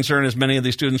biggest concern is many of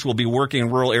these students will be working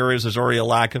in rural areas. There's already a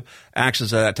lack of access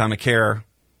to that time of care.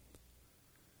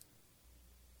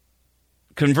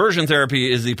 Conversion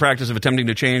therapy is the practice of attempting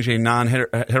to change a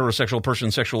non-heterosexual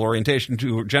person's sexual orientation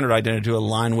to gender identity to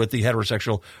align with the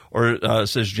heterosexual or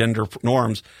cisgender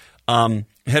norms.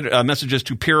 Messages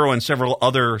to Piro and several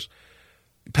others,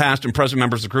 past and present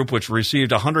members of the group, which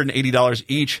received $180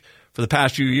 each for the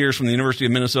past few years from the University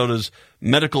of Minnesota's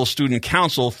Medical Student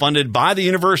Council, funded by the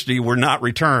university, were not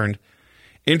returned.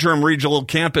 Interim Regional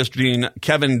Campus Dean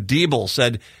Kevin Diebel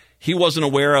said he wasn't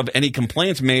aware of any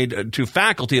complaints made to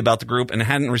faculty about the group and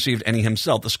hadn't received any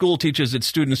himself. The school teaches its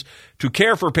students to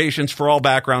care for patients for all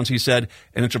backgrounds, he said,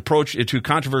 and its approach to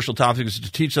controversial topics is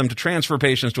to teach them to transfer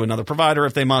patients to another provider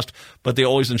if they must, but they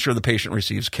always ensure the patient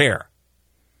receives care.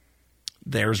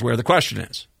 There's where the question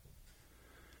is.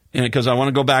 And because I want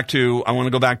to go back to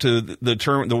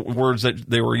the words that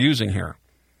they were using here.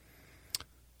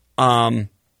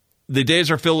 The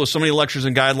days are filled with so many lectures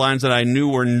and guidelines that I knew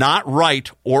were not right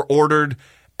or ordered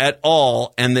at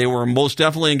all, and they were most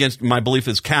definitely against my belief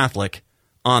as Catholic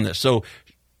on this. So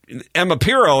Emma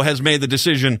Piro has made the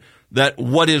decision that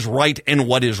what is right and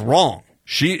what is wrong.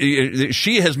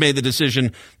 She has made the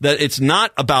decision that it's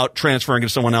not about transferring to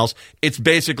someone else. It's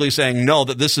basically saying, no,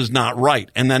 that this is not right.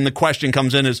 And then the question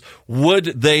comes in is, would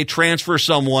they transfer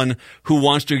someone who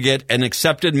wants to get an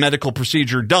accepted medical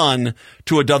procedure done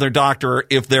to another doctor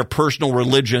if their personal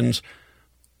religions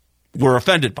were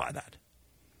offended by that?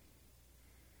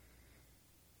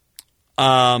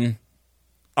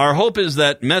 Our hope is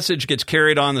that message gets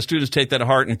carried on, the students take that to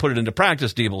heart and put it into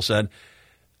practice, Diebel said.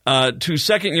 To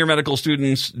second-year medical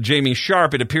students, Jamie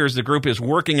Sharp, it appears the group is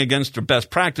working against the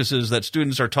best practices that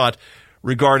students are taught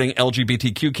regarding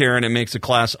LGBTQ care, and it makes the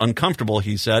class uncomfortable,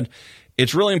 he said.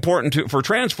 It's really important for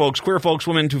trans folks, queer folks,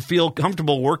 women to feel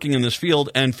comfortable working in this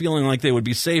field and feeling like they would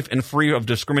be safe and free of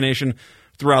discrimination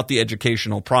throughout the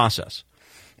educational process.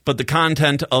 But the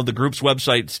content of the group's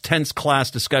website's tense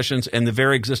class discussions and the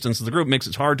very existence of the group makes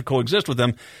it hard to coexist with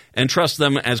them and trust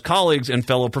them as colleagues and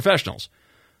fellow professionals.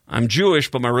 I'm Jewish,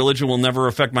 but my religion will never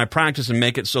affect my practice and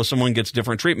make it so someone gets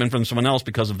different treatment from someone else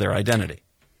because of their identity.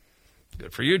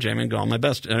 Good for you, Jamie. All my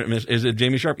best. Is it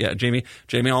Jamie Sharp? Yeah, Jamie,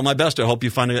 all my best. I hope you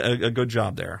find a good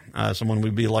job there. Someone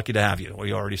would be lucky to have you. Well,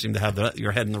 you already seem to have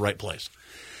your head in the right place.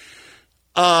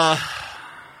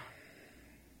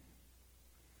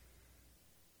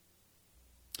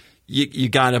 you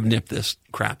got to nip this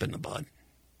crap in the bud.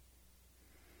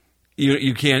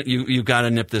 You've got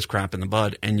to nip this crap in the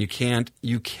bud, and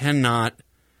you cannot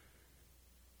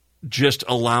just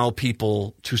allow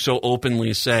people to so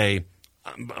openly say,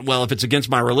 well, if it's against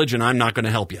my religion, I'm not going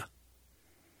to help you.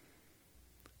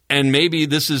 And maybe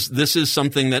this is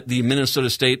something that the Minnesota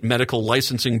State Medical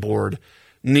Licensing Board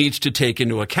needs to take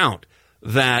into account.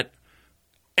 That,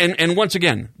 and once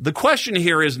again, the question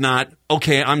here is not,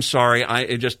 okay, I'm sorry,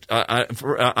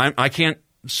 I can't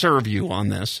serve you on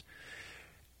this,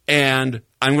 and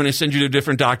I'm going to send you to a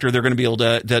different doctor. They're going to be able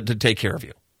to take care of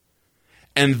you.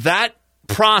 And that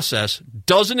process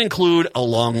doesn't include a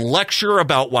long lecture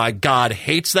about why God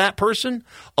hates that person,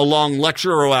 a long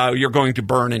lecture about how you're going to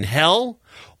burn in hell,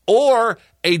 or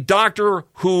a doctor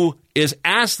who is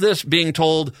asked this being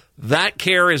told that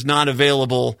care is not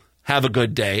available, have a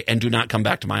good day, and do not come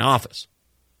back to my office.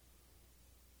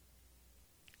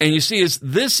 And you see,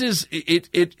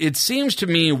 it seems to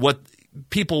me what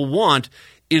people want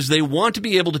is they want to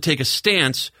be able to take a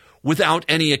stance without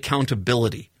any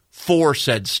accountability for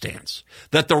said stance.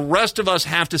 That the rest of us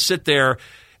have to sit there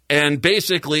and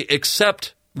basically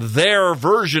accept their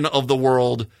version of the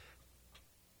world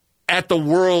at the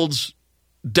world's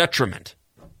detriment.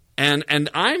 And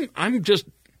I'm just,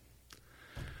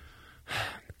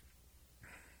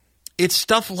 it's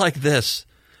stuff like this.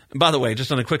 And by the way,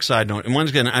 just on a quick side note, and once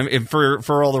again,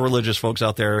 for all the religious folks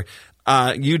out there,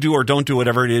 you do or don't do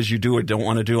whatever it is you do or don't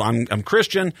want to do. I'm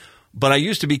Christian, but I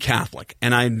used to be Catholic,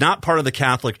 and I'm not part of the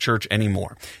Catholic Church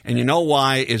anymore. And you know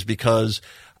why? Is because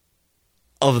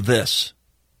of this.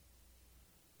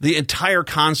 The entire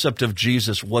concept of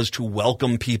Jesus was to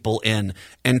welcome people in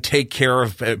and take care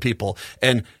of people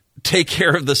and take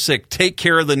care of the sick, take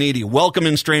care of the needy, welcome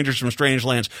in strangers from strange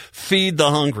lands, feed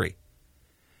the hungry.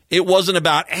 It wasn't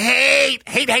about hate.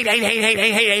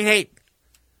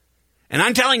 And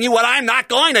I'm telling you what I'm not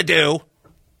going to do.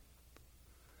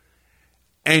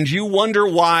 And you wonder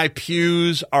why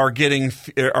pews are getting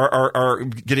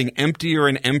emptier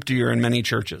and emptier in many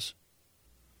churches.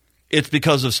 It's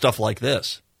because of stuff like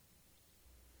this.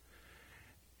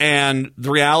 And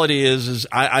the reality is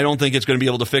I don't think it's going to be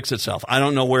able to fix itself. I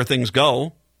don't know where things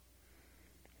go.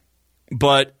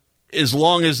 But as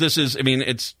long as this is,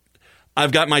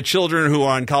 I've got my children who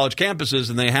are on college campuses,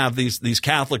 and they have these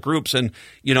Catholic groups, and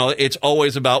it's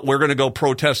always about we're going to go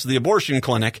protest the abortion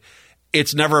clinic.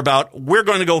 It's never about we're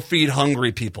going to go feed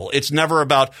hungry people. It's never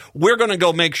about we're going to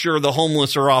go make sure the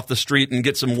homeless are off the street and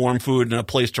get some warm food and a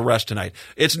place to rest tonight.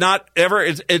 It's not ever.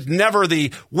 It's never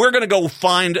the we're going to go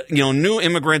find new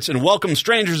immigrants and welcome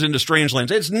strangers into strange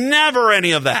lands. It's never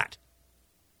any of that.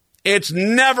 It's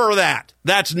never that.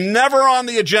 That's never on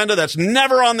the agenda. That's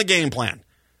never on the game plan.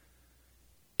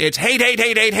 It's hate.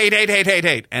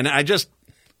 And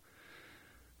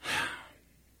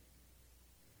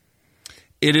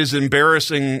it is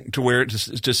embarrassing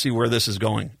to see where this is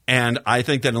going. And I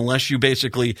think that unless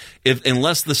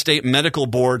the state medical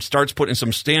board starts putting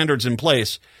some standards in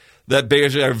place that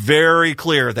basically are very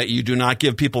clear that you do not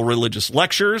give people religious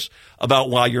lectures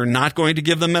about why you're not going to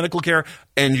give them medical care,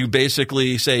 and you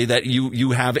basically say that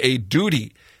you have a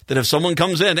duty that if someone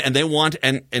comes in and they want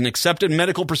an accepted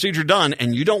medical procedure done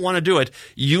and you don't want to do it,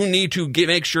 you need to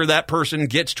make sure that person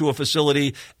gets to a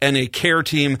facility and a care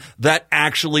team that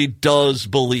actually does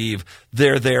believe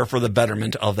they're there for the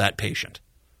betterment of that patient,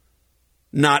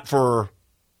 not for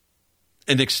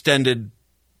an extended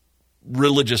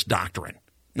religious doctrine.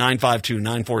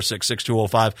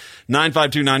 952-946-6205.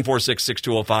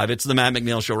 952-946-6205. It's the Matt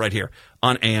McNeil Show right here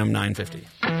on AM 950.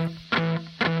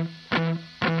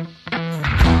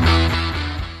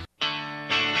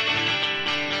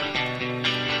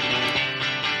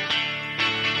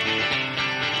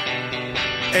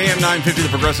 AM 950, the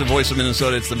progressive voice of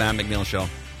Minnesota. It's the Matt McNeil Show.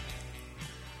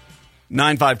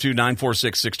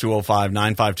 952-946-6205.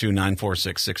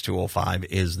 952-946-6205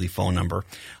 is the phone number.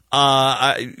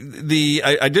 I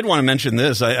did want to mention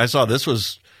this. I saw this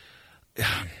was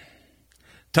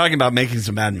talking about making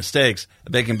some bad mistakes,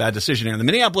 making a bad decision here. The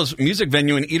Minneapolis music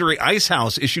venue and eatery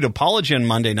Icehouse issued an apology on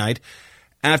Monday night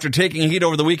after taking heat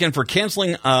over the weekend for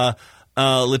canceling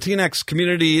Latinx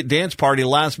community dance party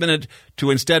last minute to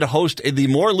instead host the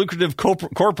more lucrative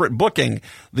corporate booking.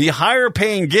 The higher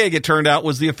paying gig, it turned out,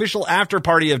 was the official after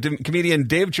party of comedian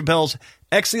Dave Chappelle's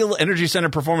Exil Energy Center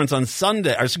performance on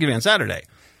Saturday.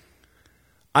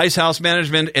 Icehouse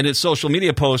management and its social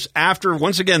media posts after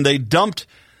once again they dumped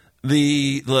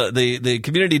the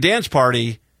community dance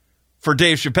party for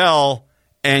Dave Chappelle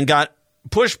and got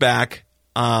pushback.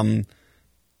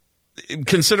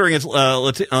 Considering it's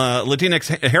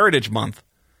Latinx Heritage Month,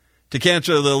 to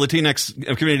cancel the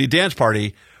Latinx community dance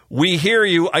party We hear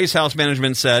you, Icehouse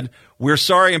management said. We're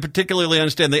sorry and particularly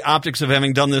understand the optics of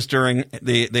having done this during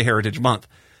the Heritage Month.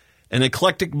 An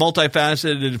eclectic,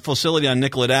 multifaceted facility on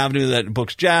Nicollet Avenue that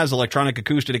books jazz, electronic,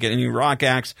 acoustic, and indie rock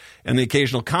acts, and the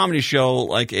occasional comedy show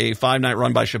like a 5-night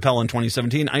run by Chappelle in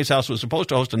 2017. Icehouse was supposed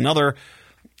to host another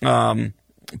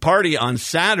party on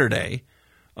Saturday,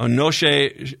 a Noche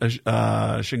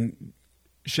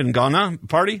Shingana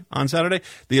party on Saturday.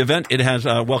 The event it has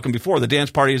welcomed before. The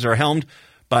dance parties are helmed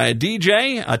by a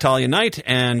DJ, Talia Knight,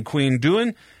 and Queen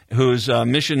Duan, whose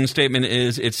mission statement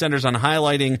is it centers on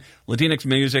highlighting Latinx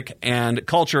music and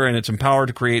culture, and it's empowered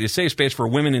to create a safe space for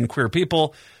women and queer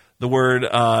people. The word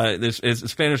this is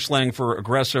Spanish slang for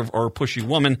aggressive or pushy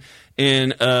woman.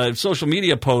 In a social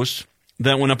media post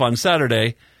that went up on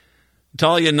Saturday,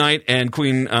 Talia Knight and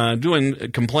Queen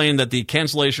Duan complained that the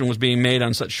cancellation was being made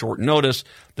on such short notice.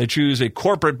 They choose a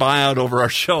corporate buyout over our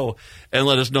show and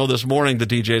let us know this morning, the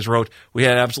DJs wrote. We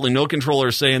had absolutely no control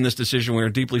or say in this decision. We are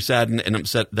deeply saddened and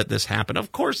upset that this happened.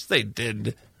 Of course they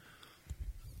did.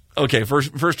 Okay,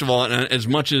 first of all, as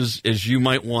much as you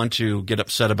might want to get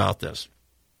upset about this.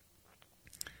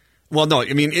 Well, no,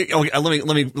 I mean,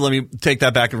 let me take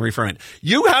that back and reframe it.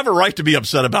 You have a right to be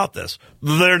upset about this.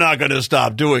 They're not going to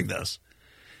stop doing this.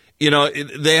 You know,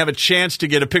 they have a chance to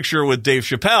get a picture with Dave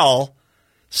Chappelle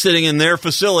sitting in their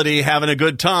facility having a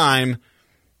good time.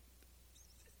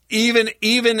 Even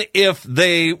if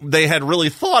they had really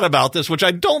thought about this, which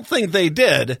I don't think they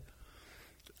did,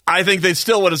 I think they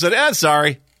still would have said,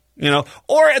 sorry, you know,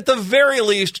 or at the very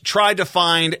least tried to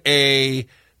find a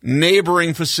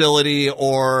neighboring facility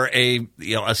or a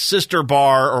sister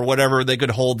bar or whatever they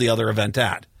could hold the other event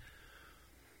at.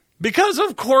 Because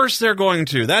of course they're going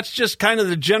to. That's just kind of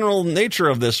the general nature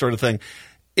of this sort of thing.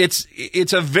 It's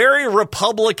a very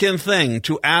Republican thing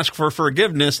to ask for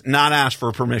forgiveness, not ask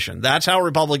for permission. That's how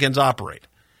Republicans operate.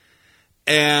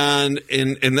 And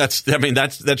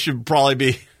that should probably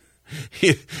be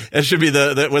it should be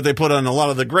what they put on a lot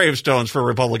of the gravestones for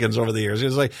Republicans over the years.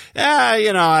 It's like,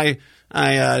 I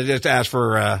just ask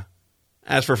for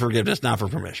forgiveness, not for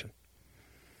permission.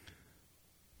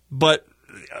 But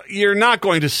you're not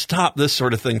going to stop this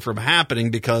sort of thing from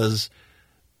happening because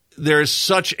there's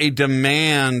such a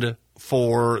demand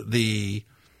for the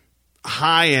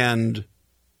high-end,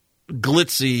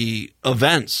 glitzy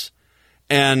events.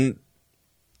 And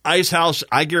Icehouse,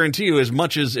 I guarantee you, as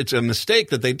much as it's a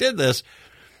mistake that they did this,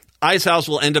 Icehouse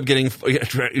will end up getting,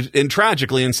 and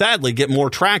tragically and sadly, get more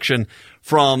traction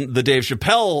from the Dave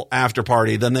Chappelle after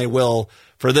party than they will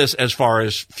for this as far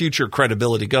as future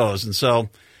credibility goes. And so,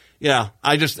 yeah,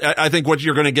 I think what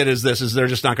you're going to get is they're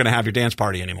just not going to have your dance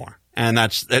party anymore. And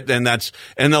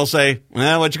they'll say,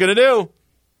 well, what you going to do?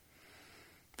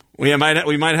 We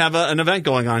might have an event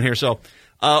going on here. So,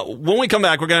 when we come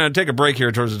back, we're going to take a break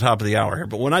here towards the top of the hour here.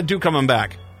 But when I do come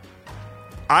back,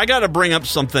 I got to bring up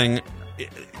something.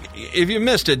 If you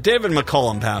missed it, David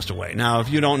McCullum passed away. Now, if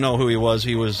you don't know who he was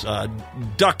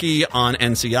Ducky on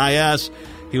NCIS.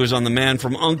 He was on The Man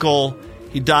from U.N.C.L.E.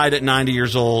 He died at 90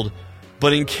 years old.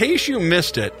 But in case you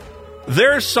missed it,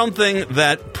 there's something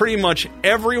that pretty much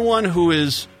everyone who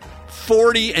is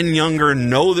 40 and younger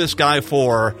know this guy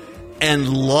for and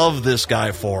love this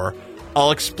guy for.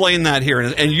 I'll explain that here,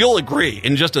 and you'll agree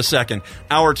in just a second.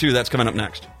 Hour 2, that's coming up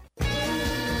next.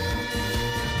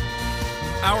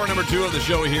 Hour number 2 of the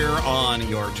show here on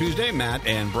your Tuesday. Matt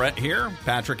and Brett here.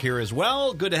 Patrick here as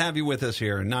well. Good to have you with us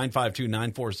here.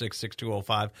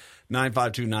 952-946-6205.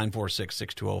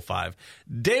 952-946-6205.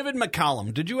 David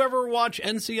McCollum, did you ever watch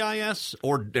NCIS?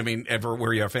 Or, ever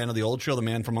were you a fan of the old show, The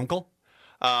Man from U.N.C.L.E.?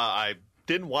 I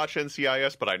didn't watch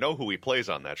NCIS, but I know who he plays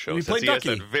on that show. He played Ducky. Ducky. He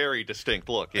has that very distinct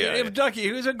look. Yeah, Ducky.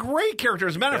 He was a great character.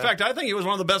 As a matter of fact, I think he was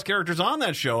one of the best characters on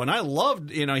that show, and I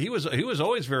loved. He was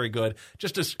always very good.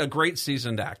 Just a great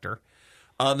seasoned actor.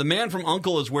 The Man from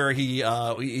U.N.C.L.E. is where he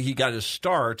got his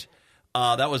start.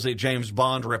 That was a James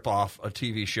Bond ripoff, a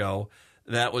TV show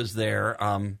that was there.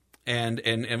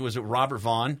 And was it Robert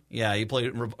Vaughn? Yeah, he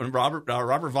played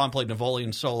Robert Vaughn played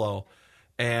Napoleon Solo.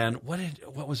 And what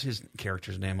was his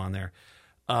character's name on there?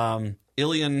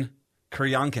 Ilian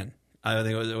Kuryankin, I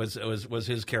think it was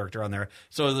his character on there.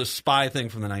 So the spy thing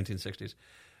from the 1960s.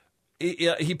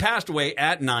 He passed away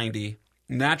at 90,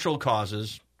 natural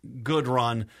causes, good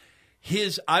run.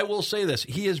 I will say this,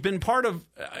 he has been part of,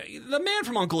 The Man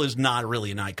from U.N.C.L.E. is not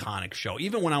really an iconic show.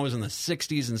 Even when I was in the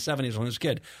 60s and 70s when I was a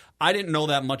kid, I didn't know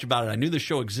that much about it. I knew the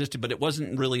show existed, but it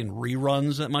wasn't really in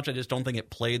reruns that much. I just don't think it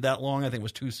played that long. I think it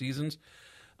was 2 seasons.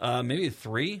 Maybe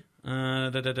 3.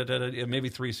 Maybe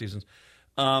 3 seasons.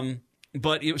 So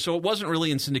it wasn't really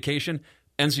in syndication.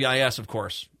 NCIS, of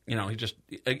course,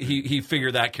 he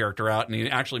figured that character out, and he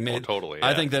actually made. Totally. Yeah.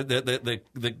 I think that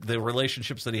the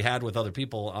relationships that he had with other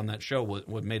people on that show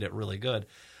what made it really good.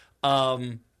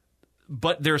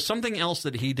 But there's something else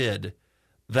that he did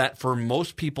that for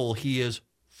most people he is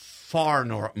far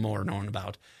more known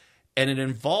about, and it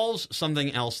involves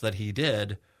something else that he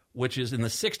did, which is in the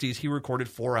 60s he recorded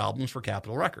 4 albums for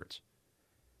Capitol Records.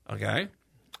 Okay?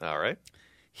 All right.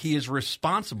 He is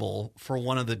responsible for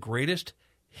one of the greatest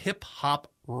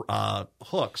hip-hop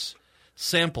hooks,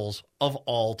 samples of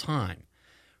all time.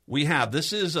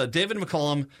 This is David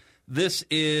McCollum. This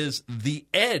is The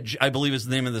Edge, I believe is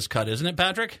the name of this cut, isn't it,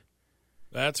 Patrick?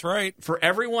 That's right. For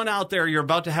everyone out there, you're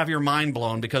about to have your mind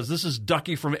blown because this is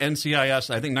Ducky from NCIS.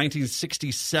 I think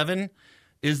 1967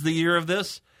 is the year of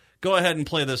this. Go ahead and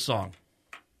play this song.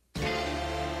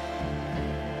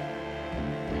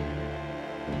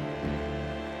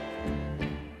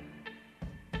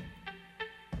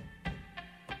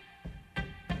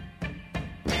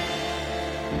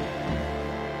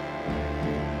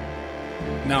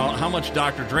 Now, how much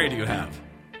Dr. Dre do you have?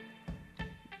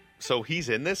 So he's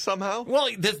in this somehow? Well,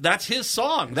 that's his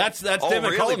song. That's David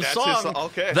McCollum's song.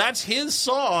 Okay. That's his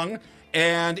song,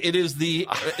 and it is the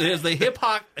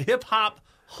hip hop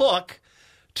hook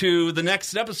to the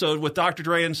next episode with Dr.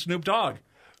 Dre and Snoop Dogg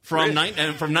from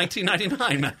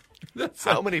 1999.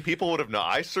 How many people would have known?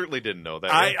 I certainly didn't know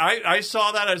that. I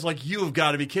saw that. I was like, you have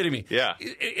got to be kidding me. Yeah.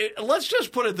 Let's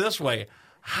just put it this way.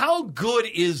 How good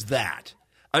is that?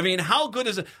 I mean, how good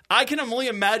is it? I can only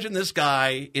imagine this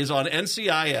guy is on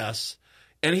NCIS,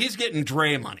 and he's getting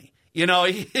Dre money. I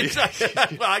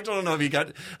don't know if he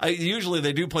got. Usually,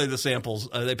 they do play the samples.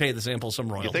 They pay the samples some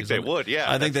royalties. You think they would?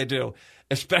 Yeah, I think they do.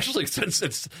 Especially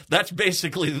since that's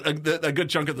basically a good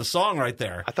chunk of the song right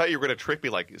there. I thought you were going to trick me,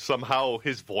 like somehow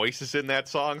his voice is in that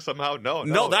song. Somehow, no.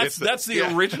 That's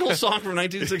the original song from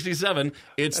 1967.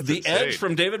 It's The Edge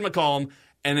from David McCollum.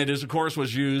 And it is, of course,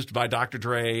 was used by Dr.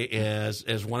 Dre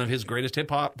as one of his greatest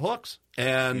hip hop hooks,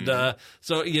 and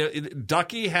so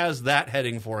Ducky has that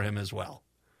heading for him as well.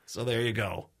 So there you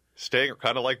go. Staying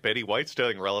kind of like Betty White,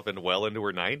 staying relevant well into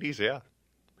her 90s. Yeah,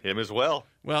 him as well.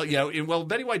 Well, yeah. Well,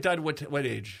 Betty White died at what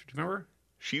age? Do you remember?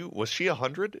 Was she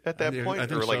 100 at that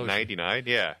point, or like 99?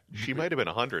 Yeah, she might have been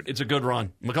 100. It's a good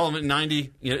run. McCollum at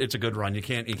 90. It's a good run. You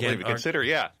can't. Well, if you consider,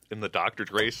 in the Dr.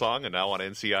 Dre song and now on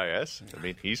NCIS. I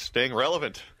mean, he's staying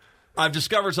relevant. I've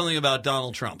discovered something about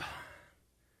Donald Trump.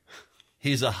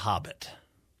 He's a hobbit.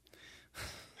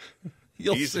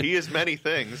 He is many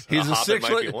things. He's a hobbit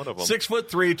might be one of them. 6'3",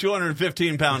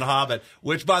 215-pound hobbit.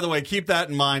 Which, by the way, keep that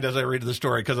in mind as I read the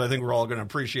story because I think we're all going to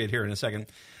appreciate here in a second.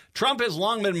 Trump has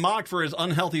long been mocked for his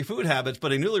unhealthy food habits,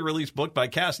 but a newly released book by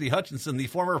Cassidy Hutchinson, the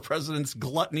former president's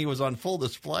gluttony, was on full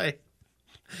display.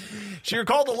 She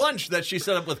recalled the lunch that she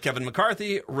set up with Kevin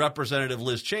McCarthy, Representative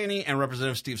Liz Cheney, and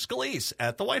Representative Steve Scalise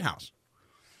at the White House.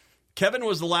 Kevin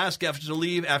was the last guest to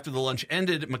leave after the lunch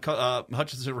ended,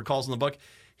 Hutchinson recalls in the book.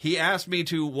 He asked me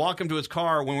to walk him to his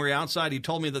car. When we were outside, he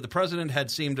told me that the president had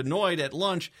seemed annoyed at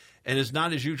lunch and is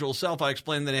not his usual self. I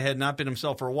explained that he had not been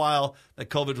himself for a while,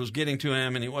 that COVID was getting to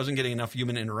him, and he wasn't getting enough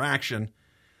human interaction.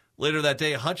 Later that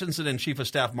day, Hutchinson and Chief of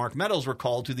Staff Mark Meadows were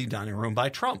called to the dining room by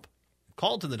Trump.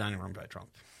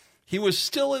 He was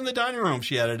still in the dining room,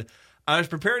 she added. I was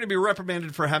prepared to be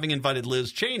reprimanded for having invited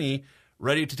Liz Cheney,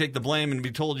 ready to take the blame and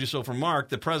be told you so from Mark.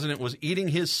 The president was eating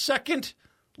his second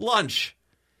lunch,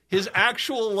 his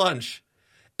actual lunch,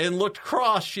 and looked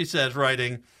cross, she says,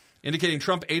 writing, indicating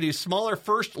Trump ate a smaller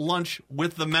first lunch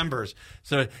with the members.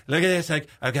 So look at this.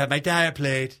 I've got my diet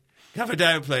plate.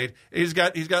 He's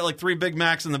got like 3 Big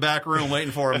Macs in the back room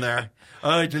waiting for him there.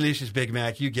 Oh, delicious Big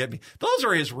Mac. You get me. Those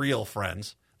are his real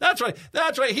friends. That's right.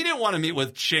 He didn't want to meet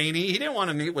with Cheney. He didn't want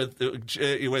to meet with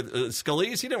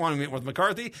Scalise. He didn't want to meet with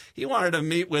McCarthy. He wanted to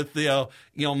meet with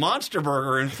Monster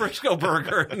Burger and Frisco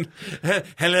Burger. And,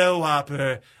 hello,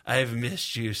 Whopper. I've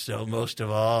missed you so most of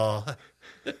all.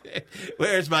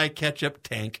 Where's my ketchup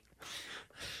tank?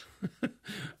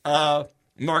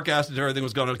 Mark asked if everything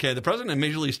was going okay. The president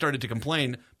immediately started to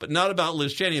complain, but not about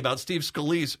Liz Cheney, about Steve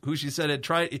Scalise, who she said had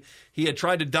tried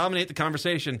to dominate the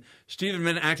conversation. Steve had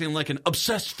been acting like an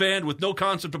obsessed fan with no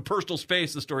concept of personal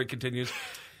space, the story continues.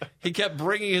 He kept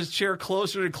bringing his chair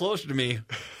closer and closer to me.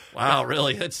 Wow,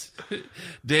 really? It's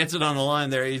dancing on the line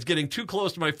there. He's getting too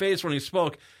close to my face when he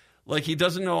spoke, like he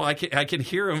doesn't know I can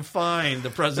hear him fine,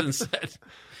 the president said.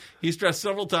 He stressed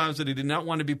several times that he did not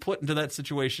want to be put into that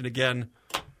situation again.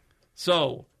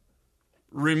 So,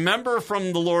 remember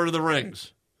from The Lord of the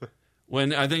Rings,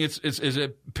 when I think it's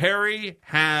Perry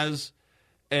has,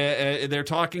 they're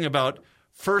talking about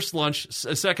first lunch,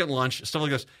 second lunch, stuff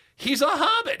like this. He's a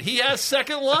hobbit. He has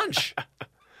second lunch.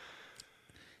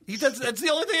 That's the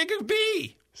only thing it could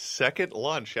be. Second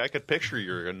lunch. I could picture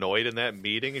you're annoyed in that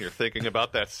meeting and you're thinking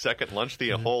about that second lunch the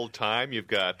whole time. You've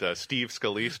got Steve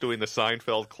Scalise doing the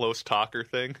Seinfeld close talker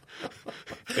thing.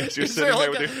 As you're sitting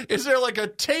there with your... Is there like a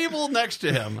table next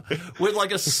to him with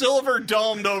like a silver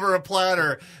domed over a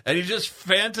platter, and he's just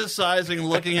fantasizing,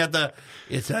 looking at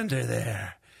it's under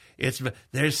there.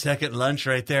 There's second lunch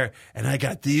right there, and I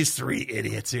got these three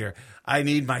idiots here. I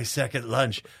need my second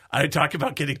lunch. I talk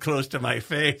about getting close to my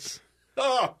face.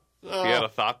 Oh. If you had a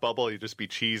thought bubble, you'd just be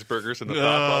cheeseburgers in the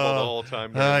thought bubble the whole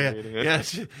time.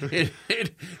 Yes.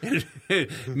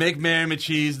 Make Merriman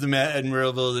cheese the Admiral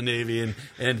of the Navy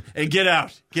and get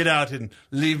out and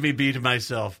leave me be to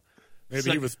myself.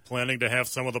 Maybe he was planning to have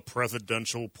some of the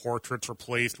presidential portraits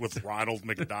replaced with Ronald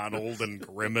McDonald and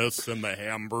Grimace and the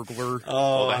Hamburglar.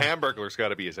 Oh, well, the Hamburglar's got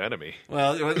to be his enemy.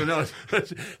 Well, no,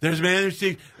 there's a man who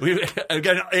steals. I've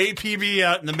got an APB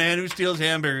out, and the man who steals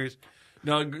hamburgers.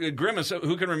 No, Grimace,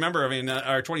 who can remember? I mean,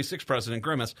 our 26th president,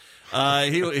 Grimace,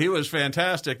 he was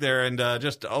fantastic there, and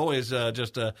just always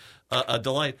just a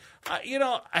delight.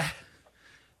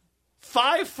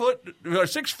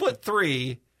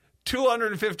 6'3",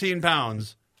 215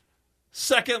 pounds,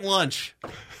 second lunch.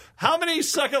 How many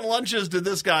second lunches did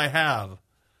this guy have?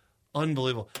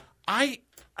 Unbelievable. I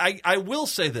will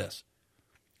say this.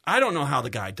 I don't know how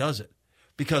the guy does it.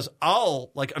 Because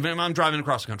I'm driving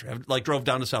across the country. I've drove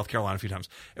down to South Carolina a few times,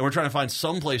 and we're trying to find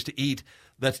some place to eat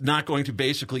that's not going to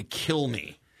basically kill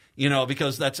me.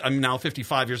 Because I'm now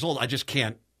 55 years old. I just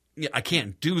can't. I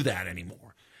can't do that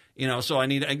anymore. So I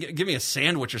need give me a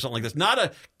sandwich or something like this, not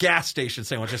a gas station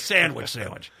sandwich, a sandwich.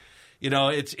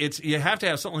 It's you have to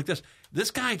have something like this. This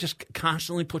guy just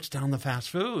constantly puts down the fast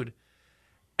food,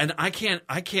 and I can't.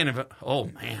 Oh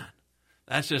man,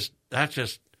 that's just.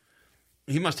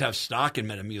 He must have stock in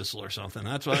Metamucil or something.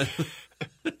 That's why.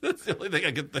 That's the only thing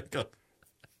I can think of.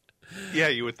 Yeah,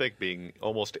 you would think being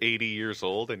almost 80 years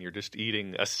old and you're just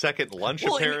eating a second lunch,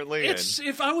 apparently.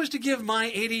 If I was to give my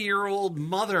 80-year-old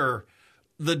mother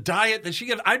the diet that she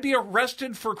gives, I'd be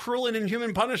arrested for cruel and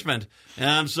inhuman punishment. And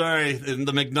I'm sorry,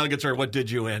 the McNuggets are what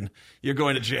did you in. You're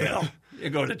going to jail. You're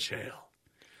going to jail.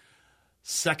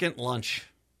 Second lunch.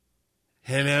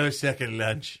 Hello, second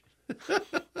lunch.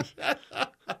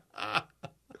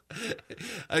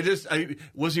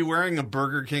 Was he wearing a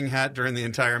Burger King hat during the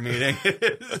entire meeting?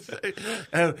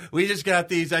 We just got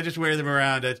these. I just wear them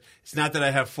around. It's not that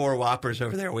I have 4 Whoppers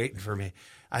over there waiting for me.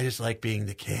 I just like being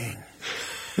the king.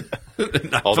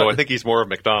 Although I think he's more of a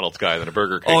McDonald's guy than a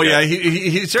Burger King guy. Yeah,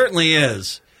 he certainly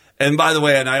is. And by the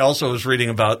way, and I also was reading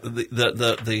about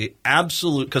the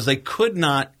absolute, because they could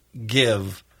not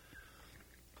give.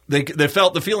 They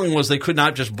felt the feeling was they could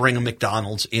not just bring a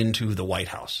McDonald's into the White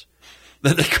House.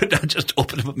 That they could not just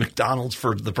open up a McDonald's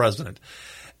for the president.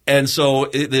 And so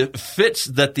the fits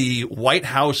that the White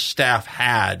House staff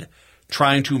had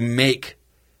trying to make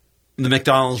the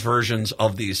McDonald's versions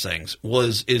of these things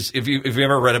is if you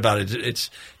ever read about it, it's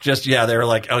just they're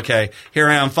like, okay, here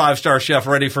I am, 5-star chef,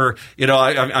 ready for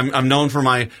I'm known for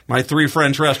my 3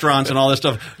 French restaurants and all this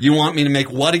stuff. You want me to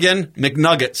make what again?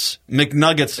 McNuggets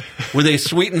with a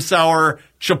sweet and sour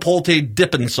chipotle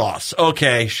dipping sauce.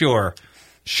 Okay, sure,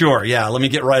 yeah. Let me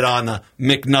get right on the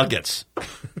McNuggets.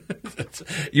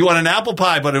 You want an apple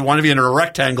pie, but it want to be in a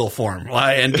rectangle form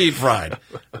and deep fried.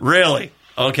 Really?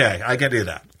 Okay, I can do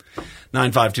that.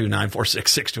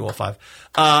 952-946-6205.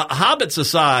 Hobbits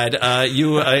aside,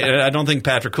 I don't think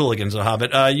Patrick Coolican's a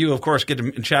hobbit. You, of course, get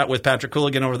to chat with Patrick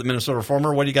Coolican over at the Minnesota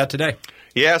Reformer. What do you got today?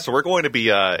 Yeah, so we're going to be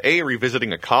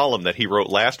revisiting a column that he wrote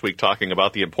last week talking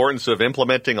about the importance of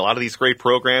implementing a lot of these great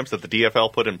programs that the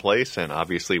DFL put in place. And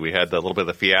obviously we had a little bit of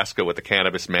the fiasco with the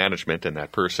cannabis management and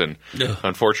that person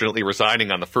unfortunately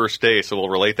resigning on the first day. So we'll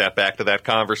relate that back to that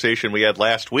conversation we had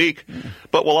last week.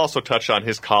 But we'll also touch on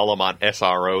his column on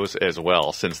SROs as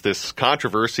well, since this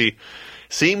controversy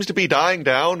seems to be dying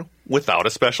down without a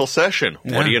special session.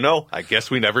 Yeah. What do you know? I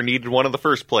guess we never needed one in the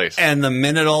first place. And the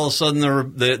minute all of a sudden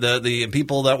the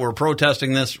people that were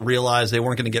protesting this realized they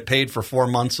weren't going to get paid for 4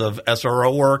 months of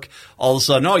SRO work, all of a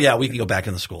sudden, we can go back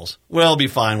in the schools. We'll be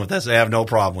fine with this. They have no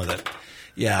problem with it.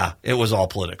 Yeah, it was all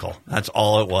political. That's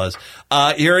all it was.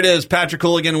 Here it is, Patrick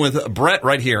Coolican with Brett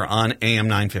right here on AM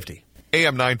 950.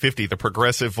 AM 950, the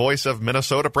progressive voice of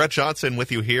Minnesota. Brett Johnson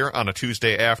with you here on a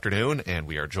Tuesday afternoon, and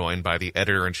we are joined by the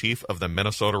editor-in-chief of the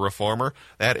Minnesota Reformer.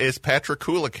 That is Patrick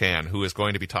Coolican, who is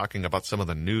going to be talking about some of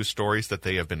the news stories that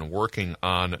they have been working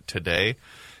on today.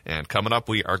 And coming up,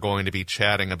 we are going to be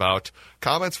chatting about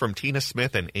comments from Tina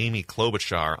Smith and Amy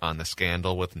Klobuchar on the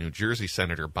scandal with New Jersey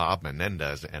Senator Bob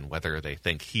Menendez and whether they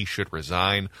think he should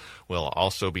resign. We'll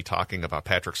also be talking about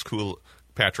Patrick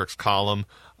Patrick's column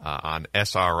on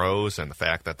SROs and the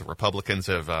fact that the Republicans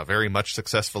have very much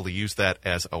successfully used that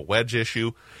as a wedge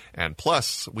issue. And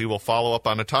plus, we will follow up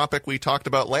on a topic we talked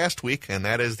about last week, and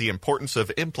that is the importance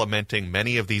of implementing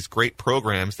many of these great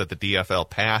programs that the DFL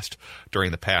passed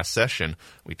during the past session.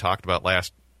 We talked about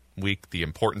last week the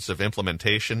importance of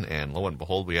implementation, and lo and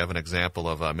behold, we have an example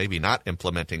of maybe not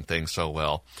implementing things so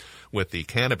well with the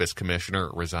cannabis commissioner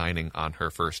resigning on her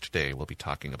first day. We'll be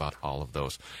talking about all of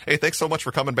those. Hey, thanks so much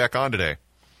for coming back on today.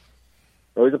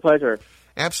 Always a pleasure.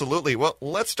 Absolutely. Well,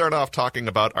 let's start off talking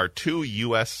about our two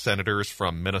U.S. senators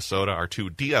from Minnesota, our two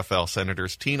DFL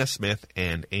senators, Tina Smith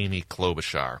and Amy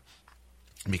Klobuchar.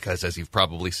 Because as you've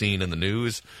probably seen in the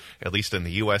news, at least in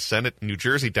the U.S. Senate, New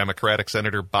Jersey Democratic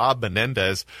Senator Bob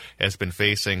Menendez has been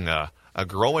facing a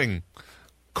growing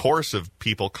course of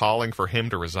people calling for him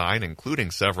to resign,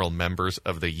 including several members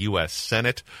of the U.S.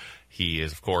 Senate. He,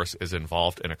 is, of course, is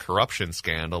involved in a corruption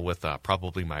scandal with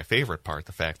probably my favorite part,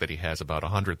 the fact that he has about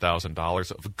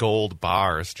 $100,000 of gold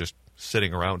bars just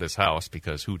sitting around his house,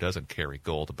 because who doesn't carry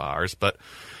gold bars? But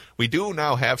we do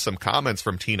now have some comments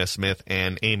from Tina Smith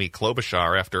and Amy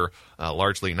Klobuchar after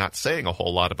largely not saying a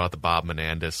whole lot about the Bob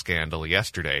Menendez scandal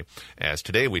yesterday. As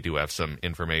today we do have some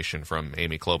information from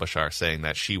Amy Klobuchar saying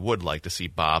that she would like to see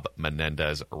Bob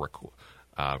Menendez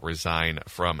resign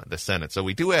from the Senate. So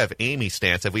we do have Amy's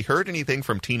stance. Have we heard anything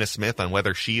from Tina Smith on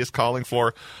whether she is calling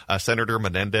for Senator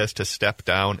Menendez to step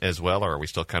down as well, or are we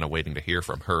still kind of waiting to hear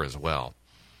from her as well?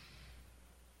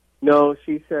 No,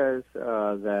 she says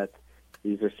that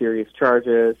these are serious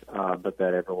charges, but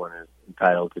that everyone is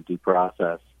entitled to due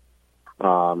process.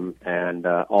 And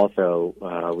also,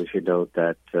 we should note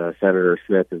that Senator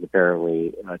Smith has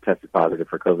apparently tested positive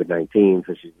for COVID-19,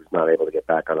 so she was not able to get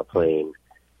back on a plane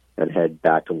and head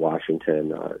back to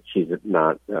Washington. She's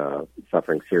not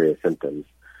suffering serious symptoms.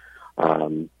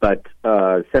 But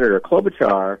Senator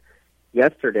Klobuchar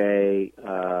yesterday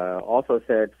also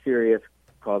said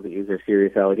these are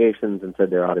serious allegations, and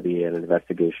said there ought to be an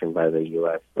investigation by the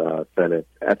U.S. Senate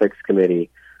Ethics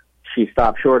Committee. She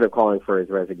stopped short of calling for his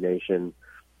resignation,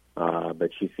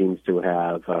 but she seems to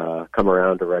have come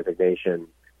around to resignation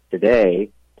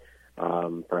today,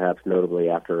 perhaps notably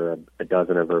after a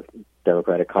dozen of her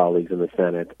Democratic colleagues in the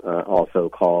Senate also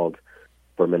called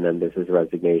for Menendez's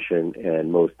resignation,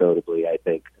 and most notably, I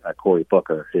think, Cory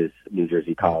Booker, his New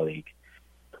Jersey colleague.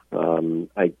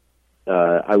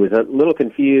 I was a little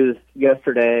confused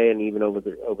yesterday and even over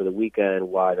the weekend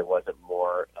why there wasn't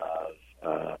more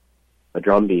of a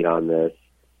drumbeat on this.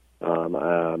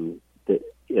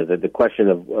 The question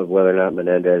of whether or not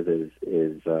Menendez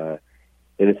is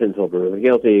innocent until proven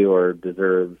guilty or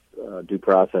deserves due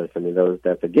process. I mean,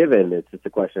 that's a given. It's just a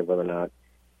question of whether or not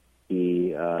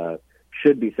he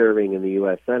should be serving in the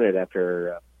U.S. Senate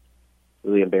after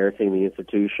really embarrassing the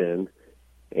institution,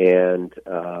 and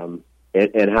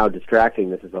how distracting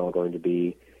this is all going to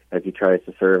be as he tries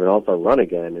to serve and also run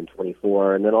again in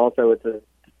 24. And then also it's a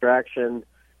distraction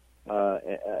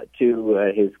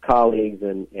to his colleagues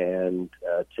and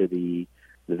to the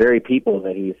very people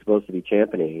that he's supposed to be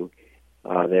championing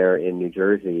there in New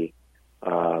Jersey.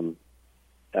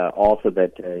 Also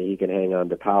that he can hang on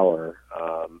to power.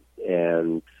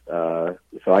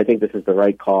 So I think this is the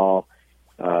right call.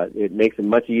 It makes it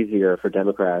much easier for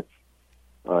Democrats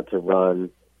to run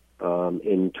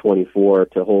in 24,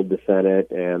 to hold the Senate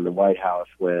and the White House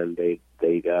when they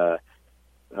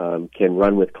can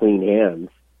run with clean hands,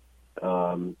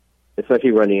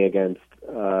 especially running against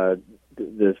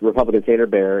this Republican Seder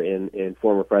bear in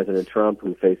former President Trump,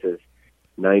 who faces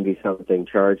 90-something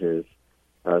charges.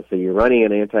 So you're running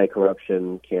an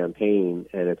anti-corruption campaign,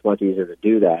 and it's much easier to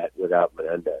do that without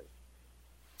Menendez.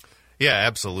 Yeah,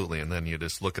 absolutely. And then you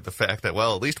just look at the fact that,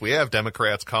 well, at least we have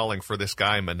Democrats calling for this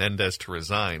guy Menendez to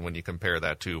resign when you compare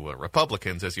that to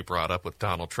Republicans, as you brought up, with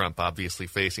Donald Trump obviously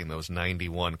facing those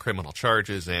 91 criminal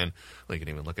charges. And you can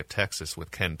even look at Texas with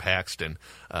Ken Paxton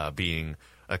being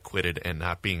acquitted and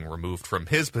not being removed from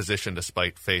his position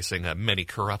despite facing many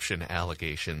corruption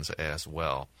allegations as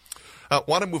well.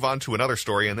 Want to move on to another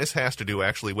story, and this has to do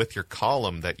actually with your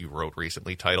column that you wrote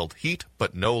recently titled Heat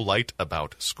But No Light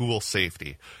About School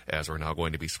Safety, as we're now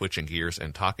going to be switching gears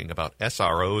and talking about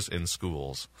SROs in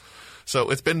schools.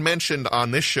 So it's been mentioned on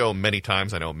this show many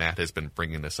times, I know Matt has been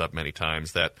bringing this up many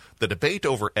times, that the debate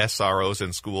over SROs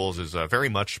in schools is very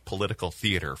much political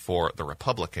theater for the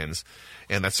Republicans,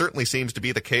 and that certainly seems to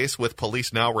be the case with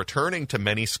police now returning to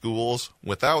many schools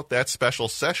without that special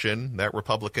session that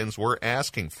Republicans were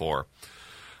asking for.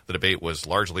 The debate was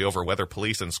largely over whether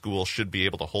police in schools should be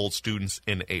able to hold students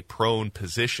in a prone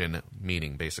position,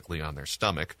 meaning basically on their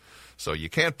stomach. So you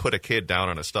can't put a kid down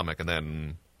on his stomach and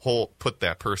then put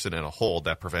that person in a hold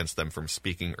that prevents them from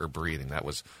speaking or breathing. That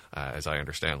was, as I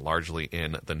understand, largely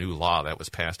in the new law that was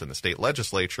passed in the state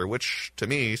legislature, which to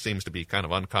me seems to be kind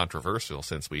of uncontroversial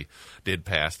since we did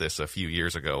pass this a few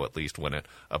years ago, at least when it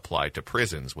applied to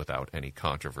prisons without any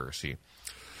controversy.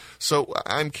 So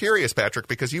I'm curious, Patrick,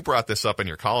 because you brought this up in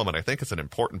your column, and I think it's an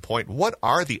important point. What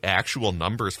are the actual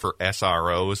numbers for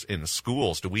SROs in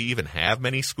schools? Do we even have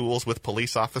many schools with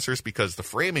police officers? Because the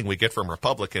framing we get from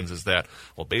Republicans is that,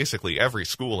 well, basically every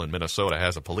school in Minnesota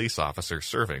has a police officer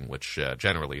serving, which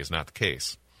generally is not the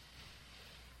case.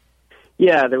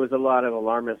 Yeah, there was a lot of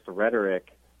alarmist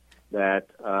rhetoric that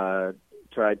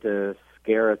tried to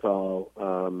scare us all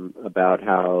about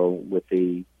how with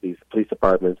these police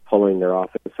departments pulling their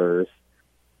officers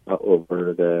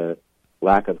over the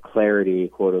lack of clarity,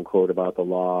 quote unquote, about the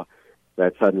law,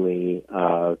 that suddenly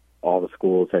all the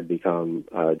schools had become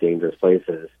dangerous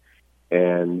places.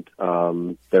 And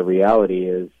the reality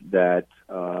is that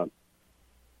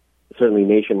certainly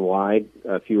nationwide,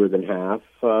 fewer than half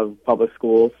of public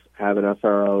schools have an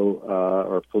SRO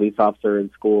or police officer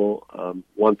in school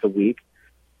once a week.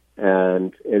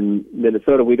 And in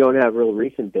Minnesota, we don't have real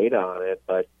recent data on it,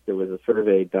 but there was a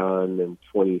survey done in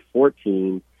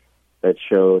 2014 that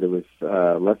showed it was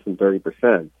less than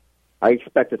 30%. I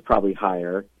expect it's probably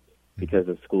higher because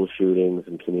of school shootings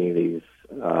and communities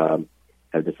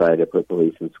have decided to put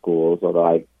police in schools,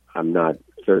 although I'm not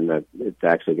certain that it's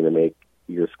actually going to make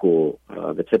your school,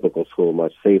 the typical school,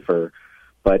 much safer.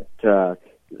 But that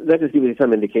just gives you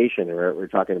some indication. We're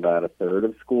talking about a third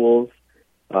of schools.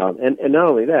 And not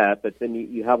only that, but then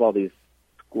you have all these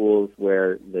schools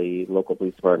where the local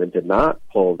police department did not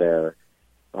pull their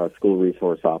school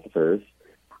resource officers.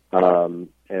 And,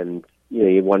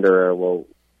 you wonder, well,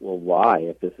 why?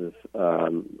 If this is,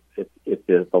 if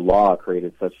the law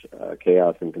created such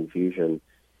chaos and confusion,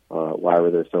 why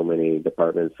were there so many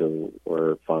departments who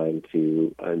were fined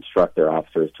to instruct their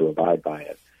officers to abide by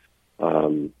it?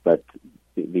 But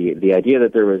the idea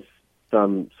that there was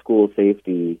some school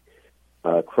safety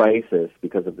crisis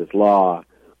because of this law,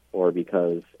 or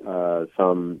because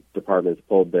some departments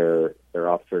pulled their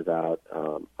officers out,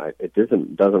 it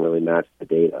doesn't really match the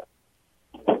data.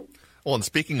 Well, and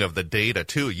speaking of the data,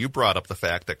 too, you brought up the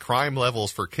fact that crime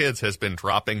levels for kids has been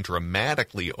dropping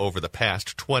dramatically over the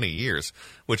past 20 years,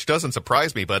 which doesn't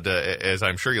surprise me, but as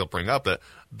I'm sure you'll bring up,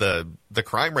 the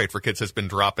crime rate for kids has been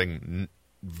dropping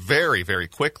very, very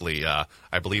quickly. I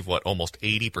believe, almost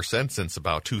 80% since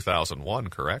about 2001,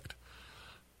 correct?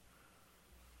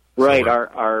 Right.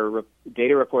 Our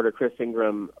data reporter, Chris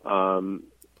Ingram,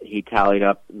 he tallied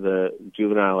up the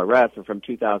juvenile arrests, and from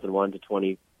 2001 to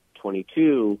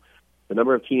 2022, the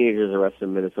number of teenagers arrested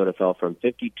in Minnesota fell from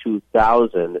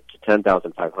 52,000 to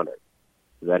 10,500.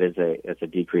 That is a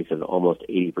decrease of almost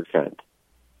 80%.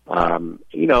 And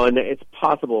it's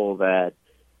possible that,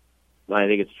 I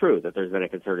think it's true that there's been a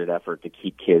concerted effort to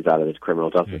keep kids out of this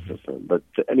criminal justice system. But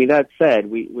that said,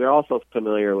 we're also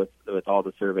familiar with all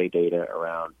the survey data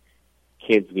around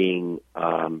kids being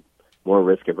more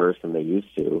risk averse than they used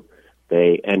to.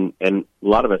 And a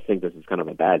lot of us think this is kind of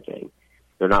a bad thing.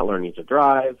 They're not learning to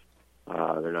drive.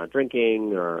 They're not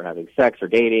drinking or having sex or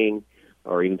dating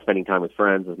or even spending time with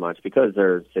friends as much because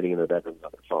they're sitting in their bedrooms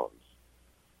on their phones.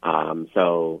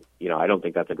 So, I don't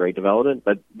think that's a great development,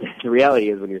 but the reality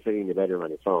is when you're sitting in your bedroom on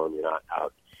your phone, you're not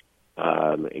out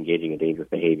engaging in dangerous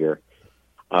behavior.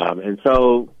 And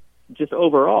so just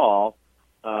overall,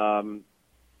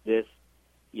 this,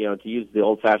 to use the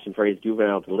old-fashioned phrase,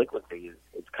 juvenile delinquency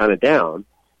is kind of down.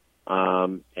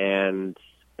 And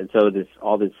so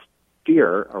all this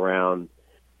fear around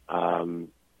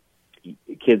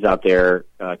kids out there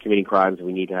committing crimes and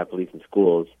we need to have police in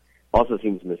schools also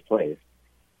seems misplaced.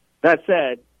 That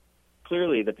said,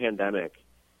 clearly the pandemic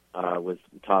was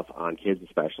tough on kids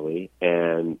especially,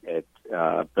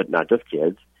 but not just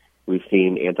kids. We've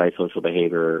seen antisocial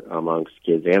behavior amongst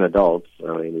kids and adults.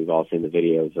 And we've all seen the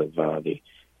videos of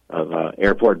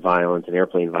airport violence and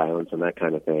airplane violence and that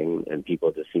kind of thing. And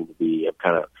people just seem to be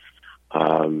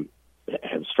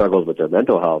have struggled with their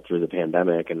mental health through the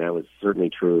pandemic, and that was certainly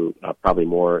true, probably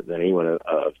more than anyone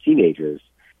of teenagers.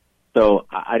 So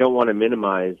I don't want to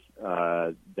minimize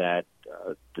that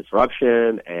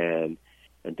disruption and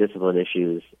discipline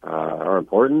issues are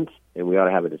important, and we ought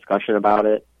to have a discussion about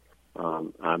it.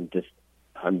 I'm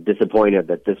disappointed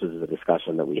that this was the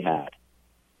discussion that we had.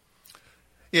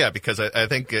 Yeah, because I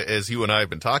think as you and I have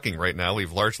been talking right now,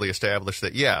 we've largely established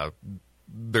that,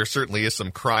 there certainly is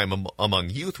some crime among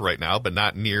youth right now, but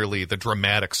not nearly the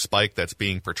dramatic spike that's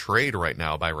being portrayed right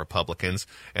now by Republicans.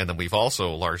 And then we've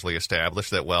also largely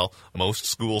established that, well, most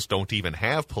schools don't even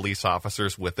have police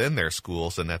officers within their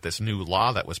schools, and that this new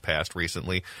law that was passed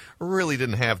recently really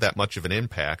didn't have that much of an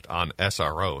impact on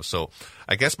SROs. So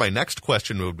I guess my next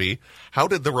question would be, how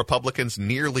did the Republicans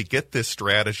nearly get this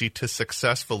strategy to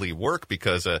successfully work?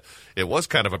 Because it was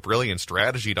kind of a brilliant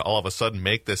strategy to all of a sudden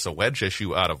make this a wedge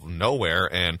issue out of nowhere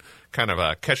and kind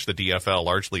of catch the DFL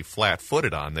largely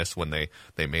flat-footed on this when they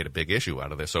made a big issue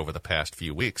out of this over the past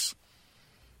few weeks.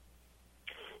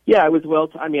 Yeah, it was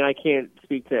I can't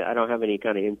speak to, I don't have any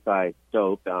kind of inside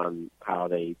scope on how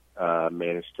they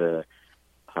managed to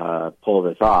pull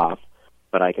this off,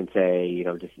 but I can say,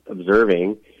 just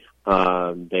observing,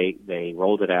 they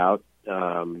rolled it out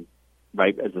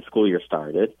right as the school year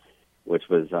started, which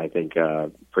was, I think,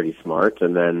 pretty smart.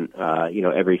 And then,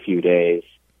 every few days,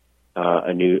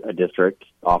 a district,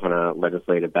 often a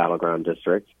legislative battleground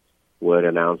district, would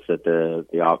announce that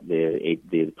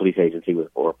the police agency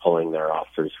were pulling their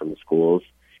officers from the schools,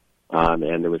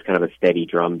 and there was kind of a steady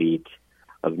drumbeat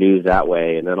of news that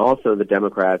way. And then also the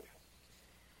Democrats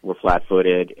were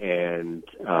flat-footed, and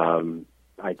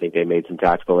I think they made some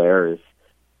tactical errors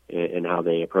in how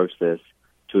they approached this.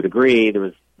 To a degree, there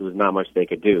was not much they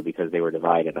could do because they were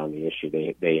divided on the issue.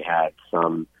 They had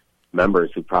some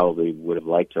members who probably would have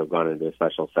liked to have gone into a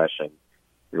special session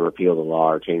and repeal the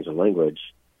law or change the language.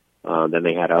 Then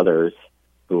they had others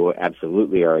who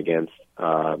absolutely are against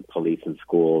police in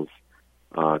schools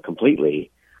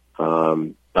completely.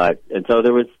 And so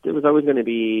there was always going to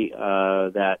be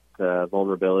that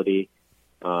vulnerability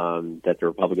that the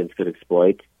Republicans could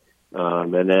exploit.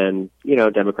 And then,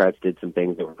 Democrats did some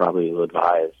things that were probably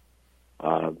ill-advised.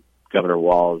 Governor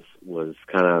Walz was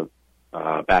kind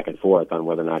of back and forth on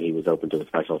whether or not he was open to a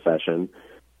special session.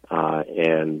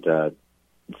 And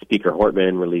Speaker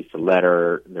Hortman released a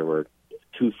letter. There were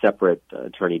two separate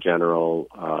Attorney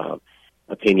General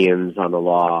opinions on the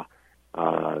law.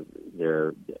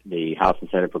 The House and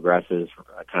Senate progressives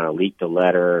kind of leaked a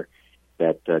letter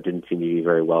that didn't seem to be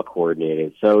very well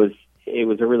coordinated. So it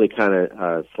was a really kind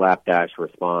of slapdash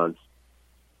response.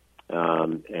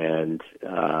 And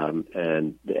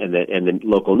the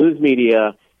local news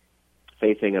media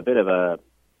facing a bit of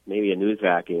maybe a news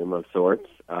vacuum of sorts,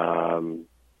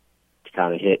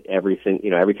 kind of hit everything.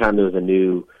 Every time there was a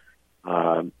new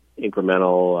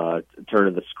incremental turn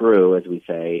of the screw, as we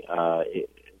say,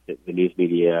 the news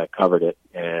media covered it,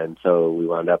 and so we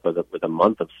wound up with a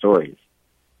month of stories.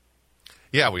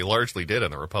 Yeah, we largely did,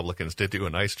 and the Republicans did do a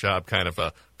nice job kind of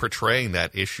portraying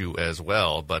that issue as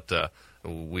well, but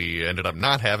we ended up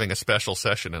not having a special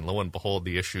session, and lo and behold,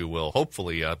 the issue will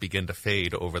hopefully begin to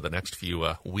fade over the next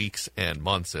few weeks and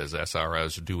months as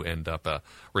SROs do end up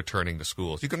returning to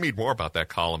schools. You can read more about that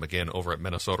column again over at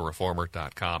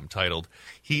MinnesotaReformer.com, titled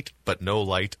Heat But No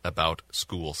Light About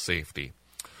School Safety.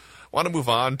 I want to move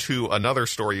on to another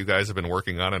story you guys have been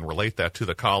working on and relate that to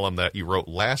the column that you wrote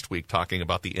last week talking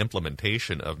about the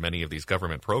implementation of many of these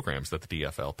government programs that the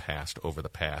DFL passed over the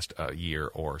past year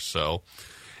or so.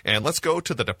 And let's go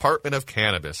to the Department of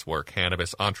Cannabis, where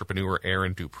cannabis entrepreneur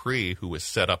Aaron Dupree, who was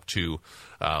set up to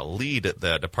lead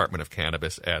the Department of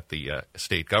Cannabis at the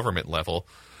state government level,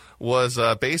 was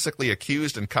basically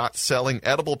accused and caught selling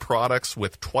edible products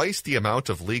with twice the amount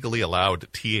of legally allowed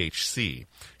THC.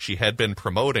 She had been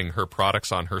promoting her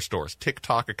products on her store's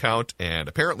TikTok account and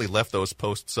apparently left those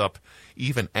posts up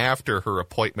even after her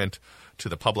appointment to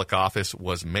the public office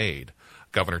was made.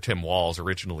 Governor Tim Walz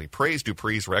originally praised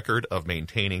Dupree's record of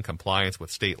maintaining compliance with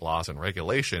state laws and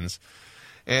regulations.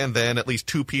 And then at least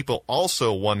two people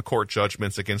also won court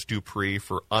judgments against Dupree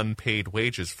for unpaid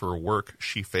wages for work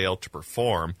she failed to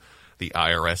perform. The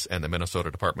IRS and the Minnesota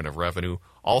Department of Revenue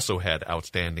also had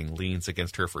outstanding liens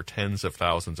against her for tens of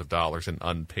thousands of dollars in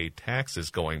unpaid taxes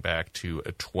going back to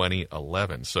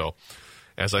 2011. So,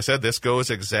 as I said, this goes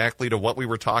exactly to what we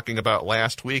were talking about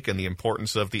last week and the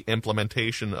importance of the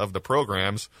implementation of the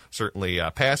programs. Certainly,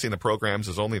 passing the programs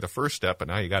is only the first step, but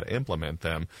now you got to implement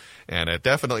them. And it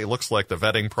definitely looks like the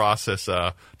vetting process,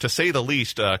 to say the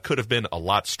least, could have been a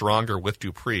lot stronger with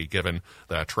Dupree, given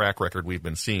the track record we've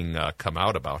been seeing come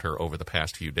out about her over the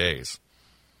past few days.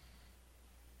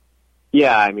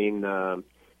 Yeah, I mean,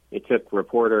 it took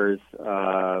reporters,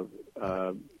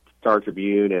 Star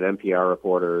Tribune and NPR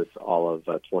reporters all of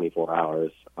 24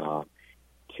 hours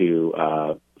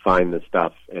to find the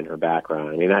stuff in her background.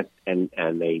 I mean,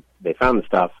 and they found the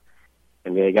stuff,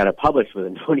 and they got it published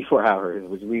within 24 hours,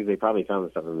 which means they probably found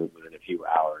the stuff within a few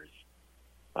hours.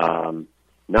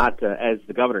 Not as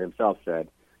the governor himself said,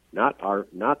 not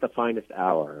the finest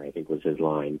hour, I think was his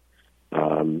line.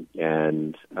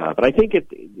 But I think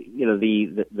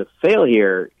the fail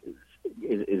here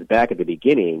is back at the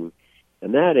beginning,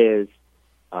 and that is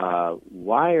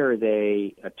why are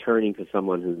they turning to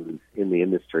someone who's in the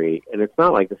industry? And it's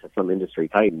not like this is some industry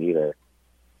titan either.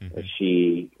 Mm-hmm.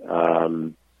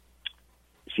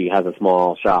 She has a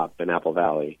small shop in Apple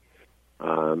Valley,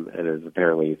 and is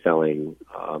apparently selling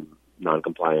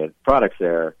non-compliant products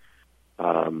there.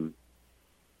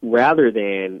 Rather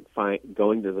than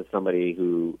going to somebody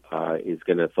who is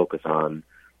going to focus on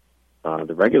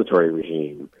the regulatory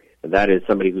regime, and that is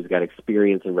somebody who's got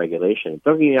experience in regulation. It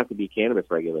doesn't even have to be cannabis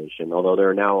regulation, although there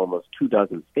are now almost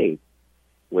 24 states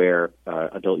where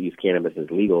adult use cannabis is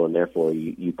legal, and therefore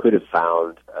you could have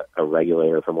found a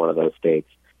regulator from one of those states.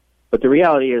 But the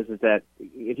reality is that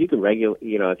if you can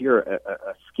if you're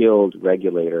a skilled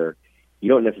regulator, you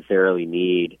don't necessarily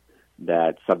need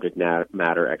that subject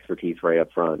matter expertise right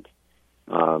up front.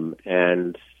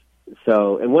 And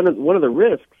one of the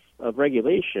risks of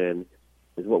regulation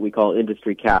is what we call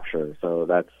industry capture. So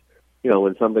that's,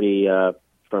 when somebody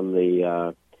from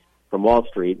Wall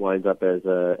Street winds up as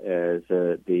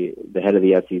the head of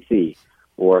the SEC,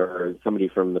 or somebody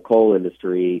from the coal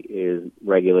industry is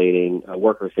regulating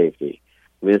worker safety.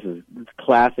 I mean, this is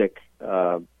classic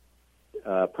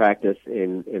practice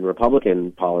in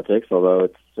Republican politics, although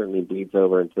it certainly bleeds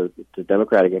over into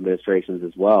Democratic administrations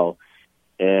as well.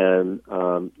 And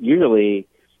usually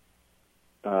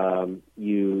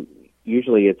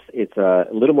it's a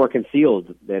little more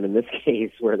concealed than in this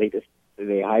case, where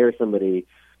they hire somebody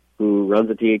who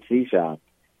runs a THC shop.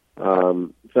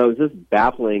 So it's just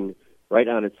baffling right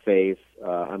on its face.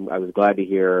 I was glad to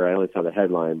hear, I only saw the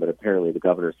headline, but apparently the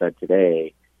governor said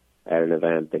today at an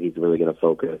event that he's really going to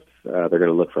focus. They're going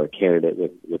to look for a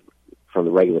candidate from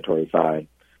the regulatory side.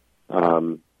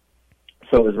 So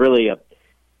it was really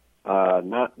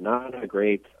not a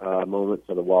great moment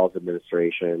for the Walz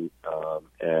administration,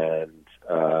 and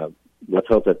let's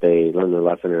hope that they learn their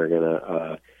lesson and are going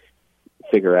to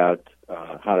figure out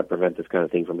how to prevent this kind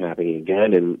of thing from happening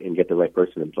again and get the right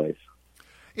person in place.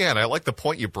 Yeah, and I like the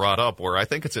point you brought up, where I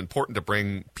think it's important to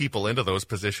bring people into those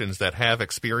positions that have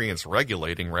experience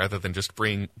regulating, rather than just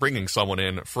bringing someone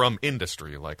in from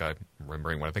industry. Like I'm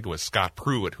remembering when I think it was Scott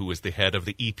Pruitt, who was the head of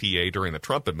the EPA during the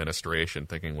Trump administration,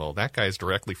 thinking, well, that guy's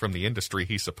directly from the industry.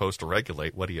 He's supposed to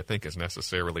regulate. What do you think is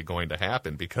necessarily going to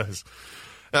happen? Because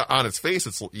on its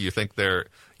face,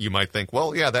 you might think,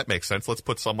 well, yeah, that makes sense. Let's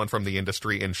put someone from the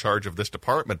industry in charge of this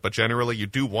department. But generally, you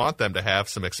do want them to have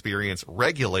some experience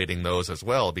regulating those as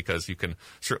well, because you can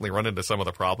certainly run into some of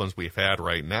the problems we've had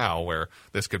right now, where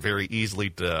this could very easily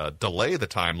delay the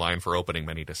timeline for opening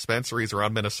many dispensaries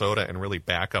around Minnesota and really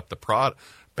back up the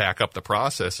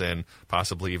process, and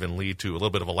possibly even lead to a little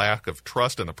bit of a lack of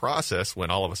trust in the process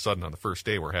when all of a sudden on the first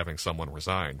day we're having someone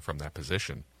resign from that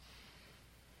position.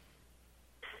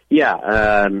 Yeah,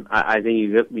 I think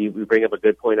you bring up a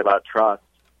good point about trust,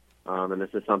 and this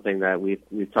is something that we've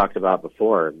talked about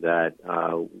before. That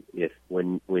if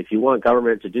you want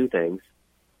government to do things,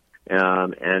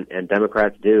 and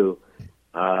Democrats do,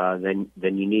 then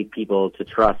you need people to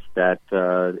trust that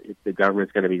the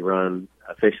government's going to be run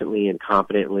efficiently and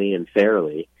competently and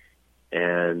fairly.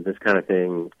 And this kind of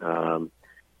thing, I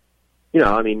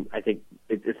think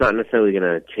it's not necessarily going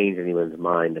to change anyone's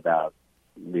mind about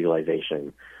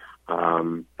legalization.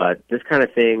 But this kind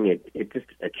of thing, it just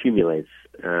accumulates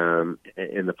in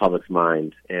the public's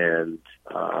mind, and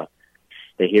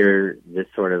they hear this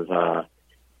sort of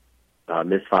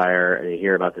misfire, and they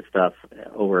hear about this stuff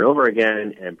over and over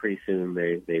again, and pretty soon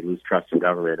they lose trust in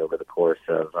government over the course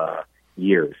of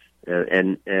years.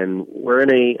 And we're in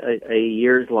a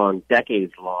years-long,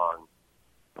 decades-long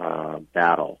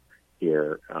battle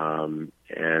here,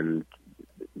 and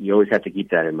you always have to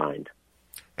keep that in mind.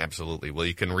 Absolutely. Well,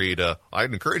 you can read,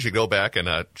 I'd encourage you to go back and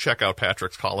check out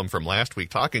Patrick's column from last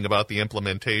week talking about the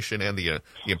implementation and the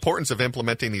importance of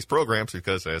implementing these programs,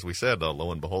 because, as we said,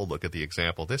 lo and behold, look at the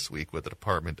example this week with the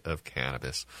Department of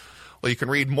Cannabis. Well, you can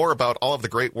read more about all of the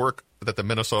great work that the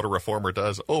Minnesota Reformer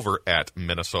does over at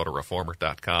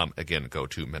minnesotareformer.com. Again, go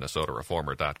to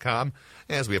minnesotareformer.com,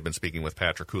 as we have been speaking with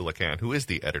Patrick Coolican, who is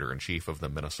the editor-in-chief of the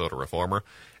Minnesota Reformer.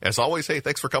 As always, hey,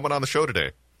 thanks for coming on the show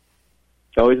today.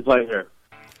 Always a pleasure.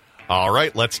 All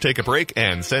right, let's take a break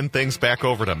and send things back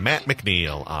over to Matt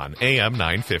McNeil on AM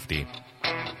 950.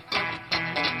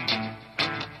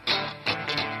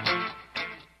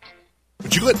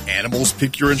 Would you let animals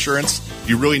pick your insurance? Do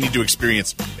you really need to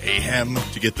experience mayhem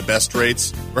to get the best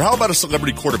rates? Or how about a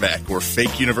celebrity quarterback or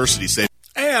fake university say?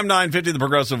 AM 950, the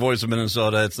progressive voice of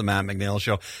Minnesota. It's the Matt McNeil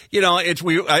Show.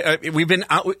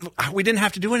 We didn't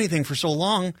have to do anything for so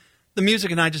long. The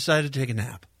music and I decided to take a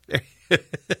nap.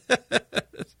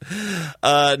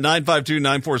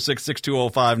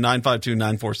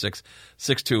 952-946-6205,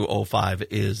 952-946-6205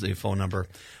 is the phone number.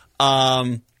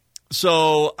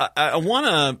 So I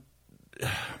want to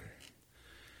 –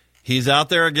 he's out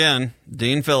there again,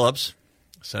 Dean Phillips,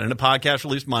 said in a podcast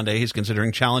released Monday he's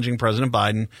considering challenging President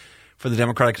Biden for the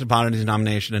Democratic Party's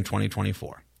nomination in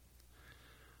 2024.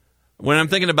 When I'm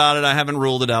thinking about it, I haven't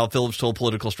ruled it out. Phillips told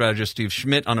political strategist Steve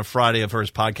Schmidt on a Friday of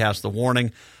his podcast, The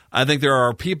Warning. I think there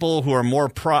are people who are more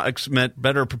proximate,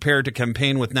 better prepared to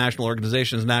campaign with national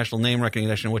organizations, national name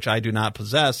recognition, which I do not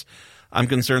possess. I'm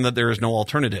concerned that there is no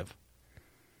alternative.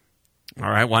 All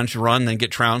right, why don't you run, then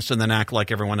get trounced, and then act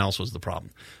like everyone else was the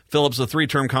problem? Phillips, a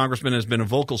three-term congressman, has been a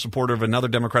vocal supporter of another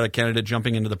Democratic candidate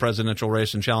jumping into the presidential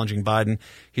race and challenging Biden.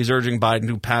 He's urging Biden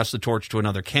to pass the torch to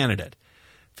another candidate.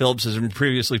 Phillips has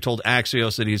previously told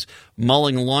Axios that he's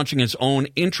mulling launching his own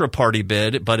intra-party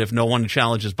bid, but if no one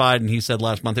challenges Biden, he said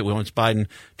last month that he wants Biden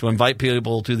to invite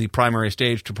people to the primary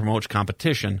stage to promote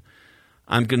competition.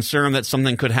 I'm concerned that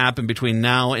something could happen between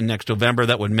now and next November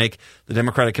that would make the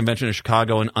Democratic Convention in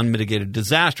Chicago an unmitigated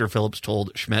disaster, Phillips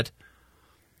told Schmidt.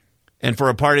 And for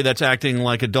a party that's acting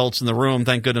like adults in the room,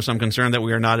 thank goodness I'm concerned that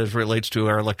we are not as relates to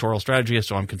our electoral strategy,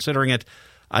 so I'm considering it.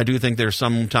 I do think there's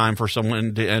some time for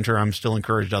someone to enter. I'm still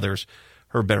encouraged others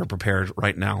who are better prepared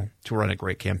right now to run a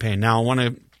great campaign. Now, I want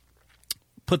to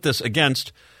put this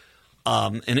against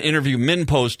an interview Min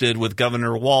posted with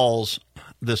Governor Walz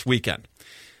this weekend.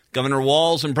 Governor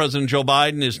Walz and President Joe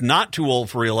Biden is not too old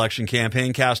for re-election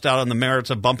campaign, cast out on the merits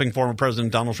of bumping former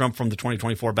President Donald Trump from the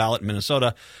 2024 ballot in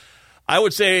Minnesota. I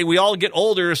would say we all get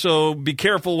older, so be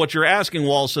careful what you're asking,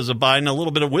 Walz says of Biden. A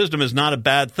little bit of wisdom is not a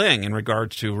bad thing in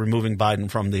regards to removing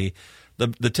Biden from the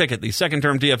ticket. The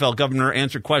second-term DFL governor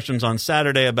answered questions on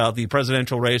Saturday about the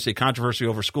presidential race, a controversy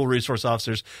over school resource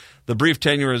officers, the brief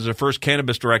tenure as the first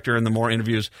cannabis director, and the more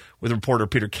interviews with reporter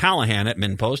Peter Callahan at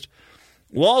MinnPost.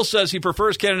 Walz says he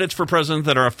prefers candidates for president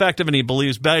that are effective, and he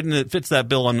believes Biden fits that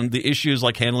bill on the issues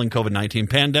like handling COVID-19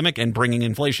 pandemic and bringing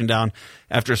inflation down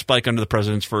after a spike under the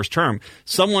president's first term.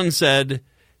 Someone said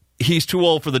he's too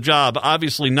old for the job.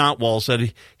 Obviously not, Walz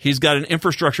said. He's got an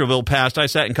infrastructure bill passed. I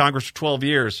sat in Congress for 12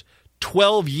 years.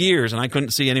 12 years, and I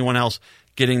couldn't see anyone else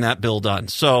getting that bill done.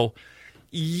 So,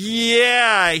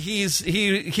 yeah, he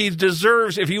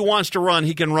deserves, if he wants to run,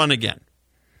 he can run again.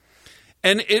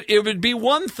 And it would be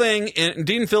one thing, and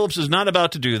Dean Phillips is not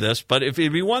about to do this, but if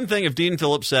it'd be one thing if Dean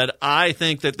Phillips said, I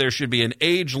think that there should be an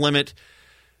age limit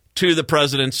to the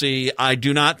presidency. I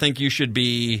do not think you should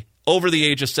be over the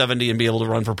age of 70 and be able to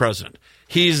run for president.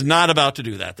 He's not about to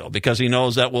do that, though, because he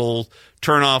knows that will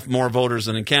turn off more voters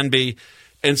than it can be.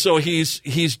 And so he's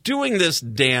doing this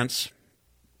dance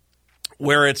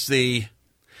where it's the,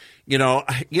 I'm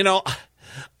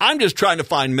just trying to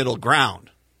find middle ground.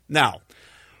 Now,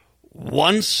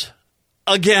 once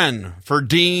again, for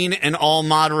Dean and all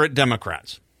moderate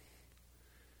Democrats,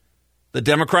 the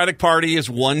Democratic Party is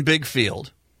one big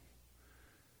field.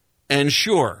 And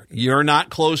sure, you're not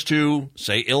close to,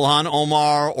 say, Ilhan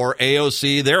Omar or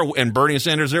AOC and Bernie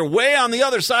Sanders. They're way on the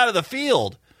other side of the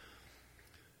field.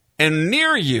 And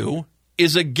near you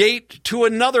is a gate to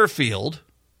another field.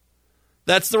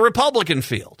 That's the Republican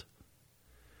field.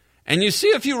 And you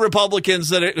see a few Republicans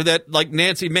that like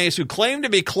Nancy Mace, who claim to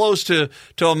be close to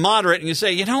a moderate, and you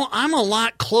say, I'm a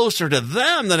lot closer to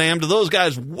them than I am to those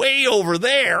guys way over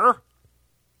there.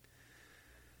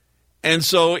 And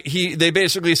so they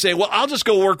basically say, well, I'll just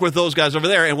go work with those guys over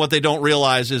there. And what they don't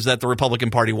realize is that the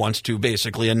Republican Party wants to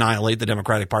basically annihilate the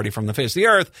Democratic Party from the face of the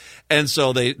earth. And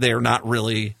so they are not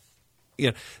really,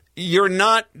 you're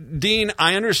not, Dean,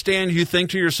 I understand you think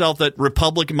to yourself that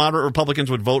moderate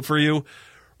Republicans would vote for you.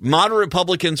 Moderate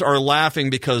Republicans are laughing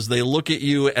because they look at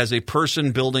you as a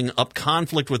person building up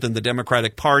conflict within the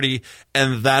Democratic Party,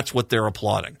 and that's what they're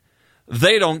applauding.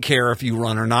 They don't care if you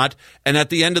run or not, and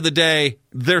at the end of the day,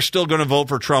 they're still going to vote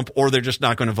for Trump, or they're just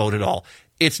not going to vote at all.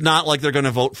 It's not like they're going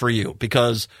to vote for you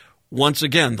because, once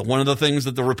again, one of the things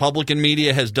that the Republican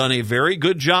media has done a very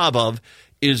good job of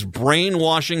is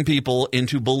brainwashing people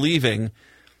into believing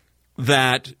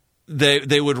that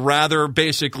they would rather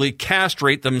basically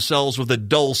castrate themselves with a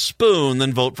dull spoon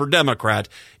than vote for Democrat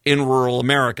in rural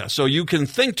America. So you can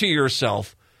think to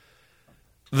yourself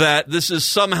that this is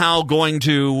somehow going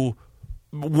to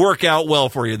work out well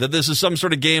for you, that this is some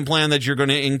sort of game plan that you're going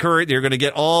to encourage. You're going to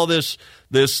get all this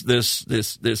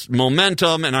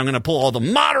momentum, and I'm going to pull all the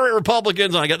moderate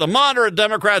Republicans, and I get the moderate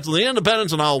Democrats and the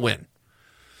independents, and I'll win.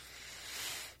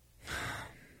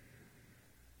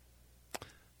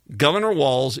 Governor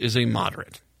Walz is a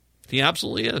moderate. He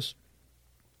absolutely is.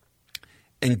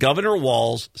 And Governor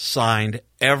Walz signed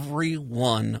every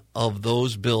one of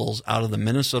those bills out of the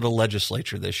Minnesota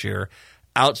legislature this year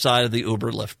outside of the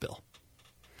Uber Lyft bill.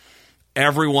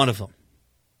 Every one of them.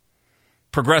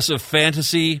 Progressive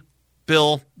fantasy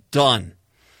bill, done.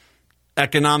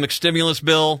 Economic stimulus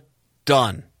bill,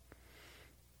 done.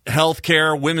 Health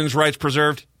care, women's rights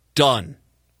preserved, done.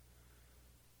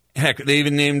 Heck, they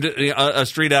even named a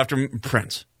street after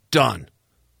Prince. Done.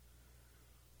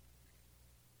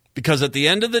 Because at the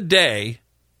end of the day,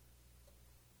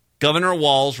 Governor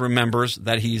Walz remembers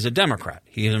that he's a Democrat.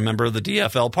 He's a member of the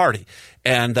DFL party.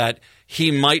 And that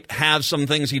he might have some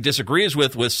things he disagrees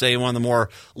with, say, one of the more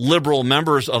liberal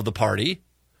members of the party.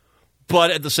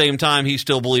 But at the same time, he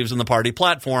still believes in the party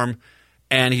platform.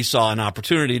 And he saw an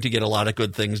opportunity to get a lot of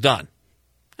good things done.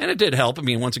 And it did help. I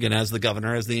mean, once again, as the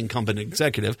governor, as the incumbent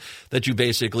executive, that you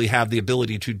basically have the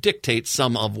ability to dictate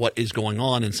some of what is going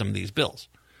on in some of these bills.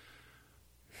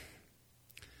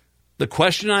 The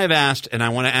question I've asked, and I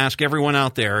want to ask everyone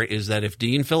out there, is that if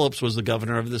Dean Phillips was the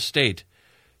governor of the state,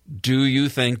 do you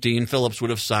think Dean Phillips would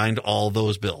have signed all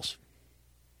those bills?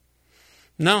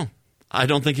 No, I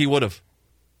don't think he would have.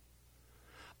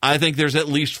 I think there's at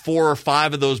least 4 or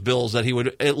 5 of those bills that he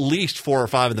would, at least 4 or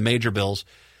 5 of the major bills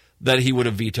that he would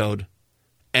have vetoed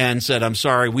and said, I'm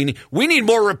sorry, we need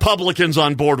more Republicans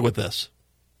on board with this.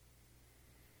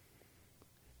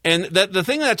 And that the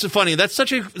thing that's funny, that's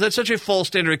such a false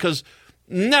standard, because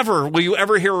never will you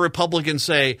ever hear a Republican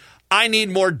say, I need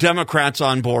more Democrats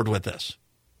on board with this.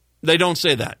 They don't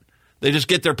say that. They just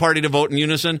get their party to vote in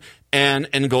unison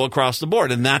and go across the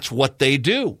board. And that's what they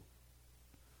do.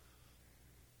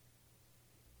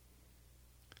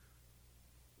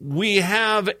 We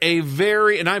have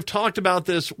and I've talked about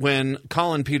this when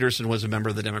Colin Peterson was a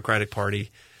member of the Democratic Party,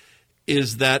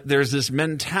 is that there's this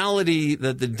mentality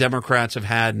that the Democrats have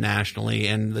had nationally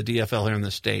and the DFL here in the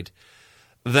state,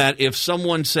 that if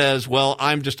someone says, well,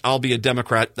 I'll be a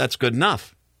Democrat, that's good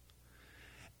enough.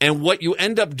 And what you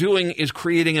end up doing is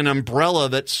creating an umbrella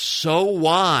that's so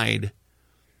wide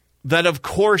that, of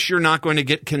course, you're not going to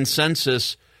get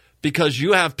consensus, because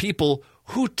you have people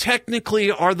who technically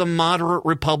are the moderate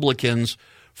Republicans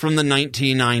from the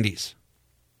 1990s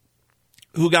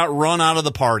who got run out of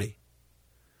the party,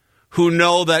 who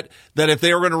know that if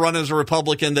they were going to run as a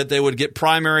Republican, that they would get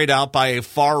primaried out by a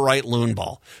far-right loon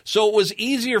ball. So it was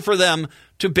easier for them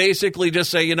to basically just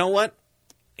say, you know what?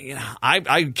 I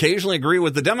occasionally agree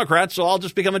with the Democrats, so I'll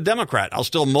just become a Democrat. I'll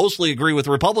still mostly agree with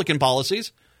Republican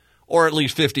policies, or at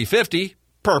least 50-50,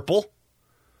 purple.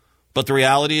 But the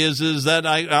reality is that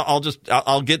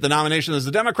I'll get the nomination as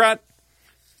a Democrat,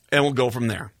 and we'll go from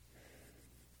there.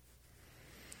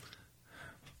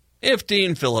 If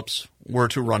Dean Phillips were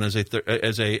to run as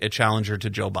a challenger to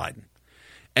Joe Biden,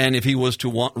 and if he was to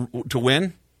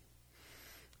win,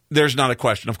 there's not a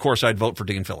question. Of course, I'd vote for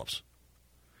Dean Phillips,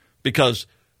 because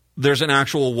there's an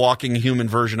actual walking human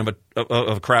version of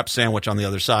a crap sandwich on the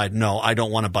other side. No, I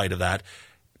don't want a bite of that.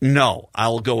 No,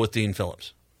 I'll go with Dean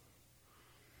Phillips.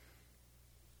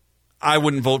 I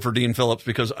wouldn't vote for Dean Phillips,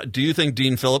 because do you think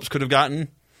Dean Phillips could have gotten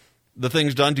the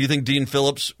things done? Do you think Dean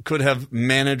Phillips could have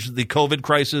managed the COVID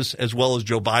crisis as well as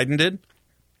Joe Biden did?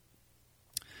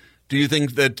 Do you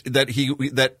think that he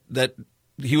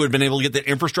would have been able to get the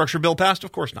infrastructure bill passed?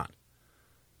 Of course not.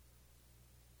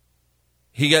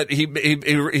 He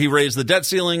raised the debt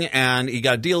ceiling and he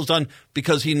got deals done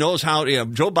because he knows how.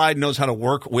 Joe Biden knows how to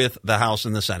work with the House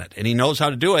and the Senate, and he knows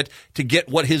how to do it to get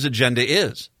what his agenda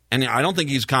is. And I don't think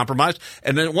he's compromised.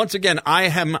 And then once again, I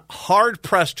am hard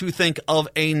pressed to think of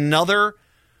another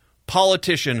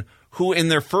politician who in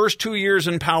their first 2 years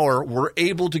in power were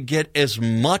able to get as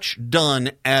much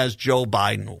done as Joe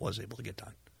Biden was able to get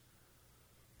done.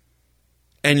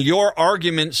 And your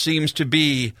argument seems to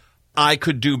be, I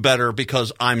could do better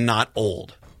because I'm not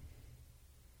old.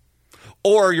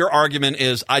 Or your argument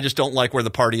is, I just don't like where the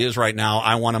party is right now.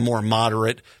 I want a more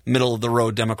moderate,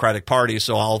 middle-of-the-road Democratic Party,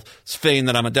 so I'll feign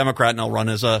that I'm a Democrat and I'll run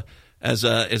as in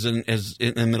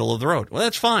the middle of the road. Well,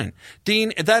 that's fine.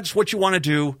 Dean, if that's what you want to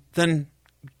do, then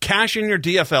cash in your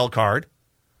DFL card,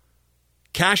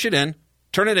 cash it in,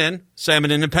 turn it in, say I'm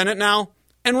an independent now,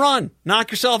 and run.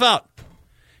 Knock yourself out.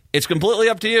 It's completely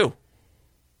up to you.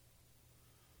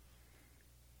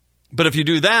 But if you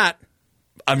do that,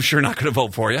 I'm sure not going to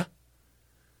vote for you,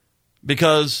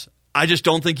 because I just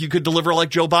don't think you could deliver like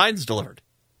Joe Biden's delivered.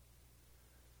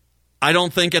 I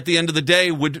don't think at the end of the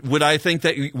day would I think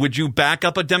that would you back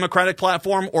up a Democratic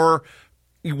platform, or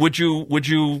would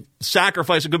you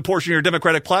sacrifice a good portion of your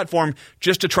Democratic platform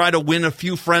just to try to win a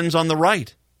few friends on the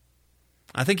right?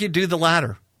 I think you'd do the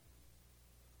latter.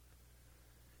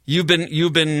 You've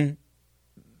been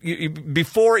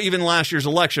before even last year's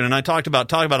election, and I talk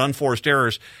about unforced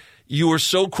errors, you were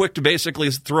so quick to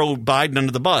basically throw Biden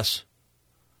under the bus.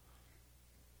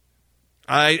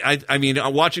 I mean,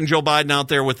 watching Joe Biden out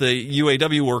there with the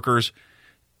UAW workers,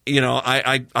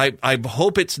 I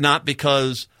hope it's not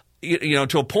because,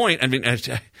 to a point, I mean,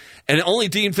 and only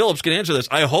Dean Phillips can answer this.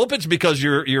 I hope it's because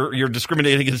you're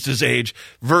discriminating against his age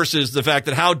versus the fact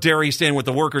that how dare he stand with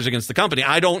the workers against the company.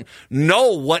 I don't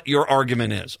know what your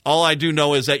argument is. All I do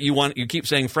know is that you keep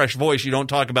saying fresh voice. You don't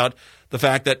talk about the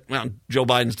fact that Joe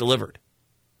Biden's delivered.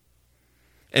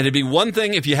 And it'd be one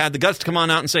thing if you had the guts to come on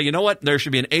out and say, you know what, there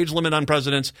should be an age limit on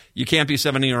presidents. You can't be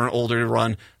 70 or older to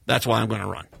run. That's why I'm going to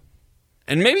run.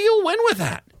 And maybe you'll win with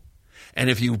that. And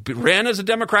if you ran as a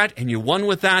Democrat and you won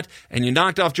with that and you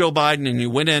knocked off Joe Biden and you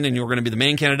went in and you were going to be the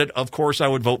main candidate, of course I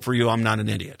would vote for you. I'm not an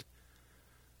idiot.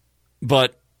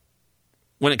 But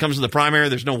when it comes to the primary,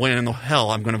 there's no way in the hell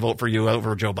I'm going to vote for you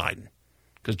over Joe Biden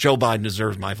because Joe Biden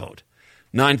deserves my vote.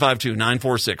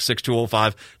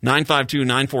 952-946-6205,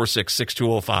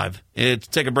 952-946-6205. It's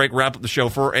take a break, wrap up the show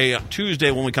for a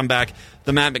Tuesday. When we come back,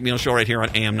 the Matt McNeil Show right here on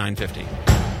AM 950.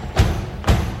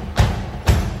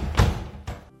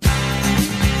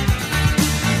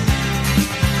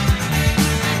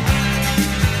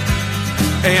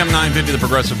 AM 950, the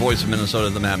progressive voice of Minnesota,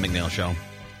 the Matt McNeil Show.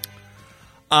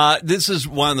 This is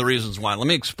one of the reasons why. Let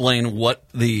me explain what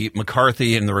the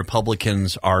McCarthy and the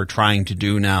Republicans are trying to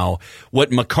do now.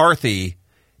 What McCarthy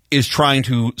is trying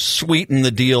to sweeten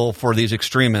the deal for these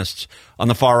extremists on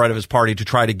the far right of his party to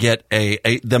try to get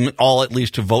them all at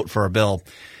least to vote for a bill.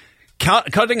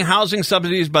 Cutting housing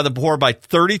subsidies by the poor by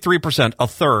 33%, a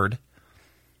third,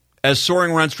 as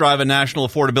soaring rents drive a national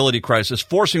affordability crisis,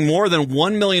 forcing more than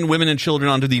 1 million women and children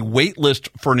onto the wait list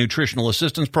for a nutritional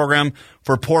assistance program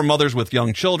for poor mothers with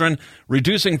young children,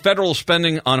 reducing federal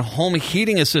spending on home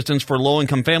heating assistance for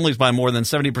low-income families by more than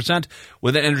 70%,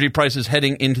 with energy prices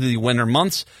heading into the winter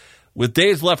months. With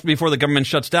days left before the government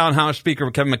shuts down, House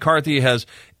Speaker Kevin McCarthy has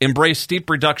embraced steep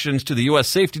reductions to the U.S.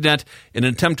 safety net in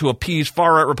an attempt to appease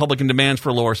far-right Republican demands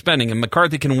for lower spending. And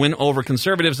McCarthy can win over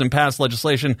conservatives and pass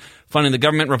legislation funding the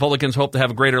government. Republicans hope to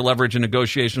have greater leverage in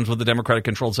negotiations with the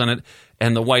Democratic-controlled Senate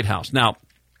and the White House. Now,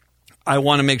 I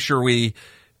want to make sure we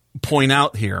point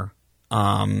out here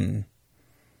that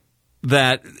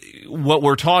what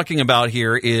we're talking about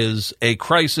here is a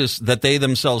crisis that they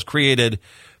themselves created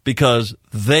because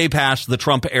they passed the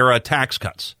Trump-era tax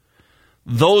cuts.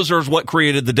 Those are what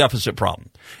created the deficit problem.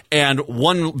 And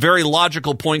one very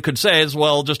logical point could say is,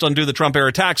 well, just undo the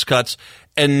Trump-era tax cuts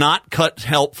and not cut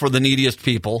help for the neediest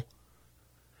people,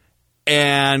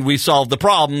 and we solved the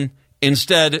problem.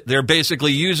 Instead, they're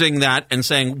basically using that and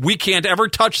saying, we can't ever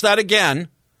touch that again,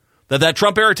 that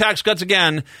Trump-era tax cuts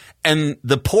again, and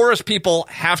the poorest people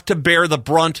have to bear the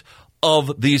brunt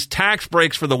of these tax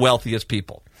breaks for the wealthiest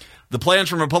people. The plans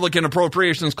from Republican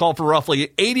appropriations call for roughly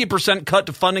 80% cut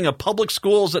to funding of public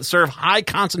schools that serve high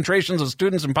concentrations of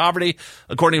students in poverty,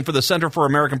 according to the Center for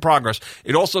American Progress.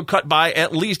 It also cut by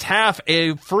at least half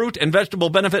a fruit and vegetable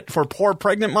benefit for poor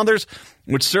pregnant mothers,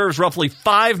 which serves roughly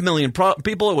 5 million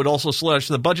people. It would also slash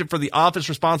the budget for the office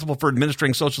responsible for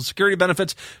administering Social Security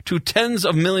benefits to tens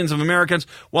of millions of Americans,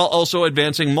 while also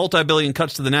advancing multi-billion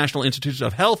cuts to the National Institutes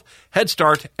of Health, Head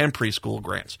Start, and preschool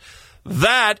grants.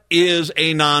 That is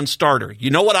a non-starter.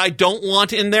 You know what I don't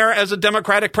want in there as a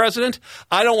Democratic president?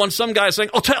 I don't want some guy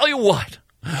saying, I'll tell you what,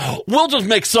 we'll just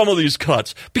make some of these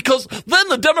cuts because then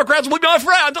the Democrats will be my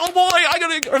friend. Oh boy,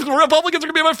 the Republicans are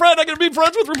going to be my friend. I'm going to be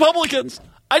friends with Republicans.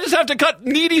 I just have to cut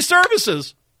needy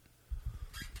services.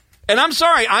 And I'm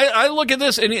sorry, I look at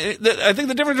this and I think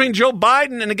the difference between Joe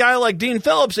Biden and a guy like Dean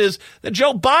Phillips is that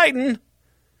Joe Biden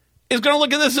is going to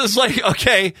look at this as like,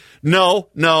 okay, no,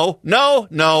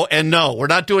 and no. We're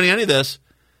not doing any of this.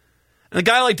 And a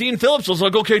guy like Dean Phillips was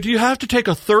like, okay, do you have to take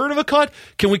a third of a cut?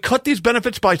 Can we cut these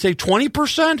benefits by, say,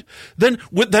 20%? Then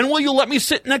will you let me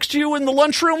sit next to you in the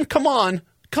lunchroom? Come on.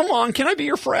 Can I be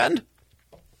your friend?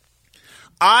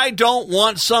 I don't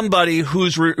want somebody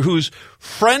whose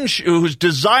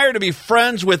desire to be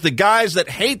friends with the guys that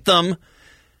hate them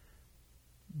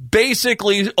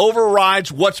basically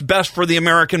overrides what's best for the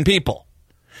American people.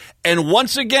 And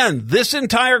once again, this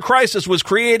entire crisis was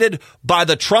created by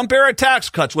the Trump-era tax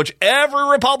cuts, which every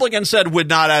Republican said would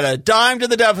not add a dime to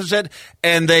the deficit,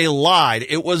 and they lied.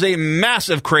 It was a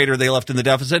massive crater they left in the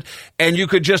deficit, and you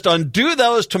could just undo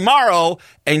those tomorrow,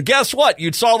 and guess what?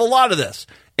 You'd solve a lot of this.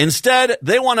 Instead,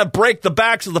 they want to break the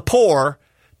backs of the poor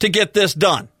to get this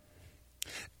done.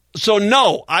 So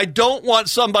no, I don't want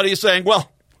somebody saying, well,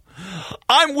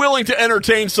 I'm willing to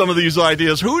entertain some of these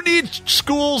ideas. Who needs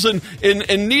schools in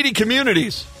needy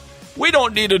communities? We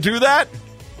don't need to do that.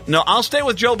 No, I'll stay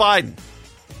with Joe Biden.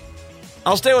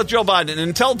 And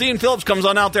until Dean Phillips comes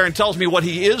on out there and tells me what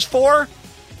he is for,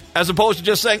 as opposed to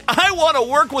just saying, I want to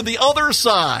work with the other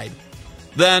side,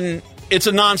 then it's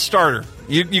a non-starter.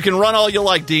 You can run all you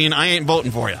like, Dean. I ain't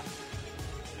voting for you.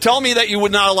 Tell me that you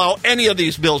would not allow any of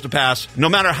these bills to pass, no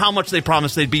matter how much they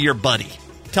promised they'd be your buddy.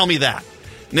 Tell me that.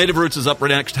 Native Roots is up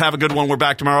next. Have a good one. We're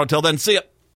back tomorrow. Until then, see ya.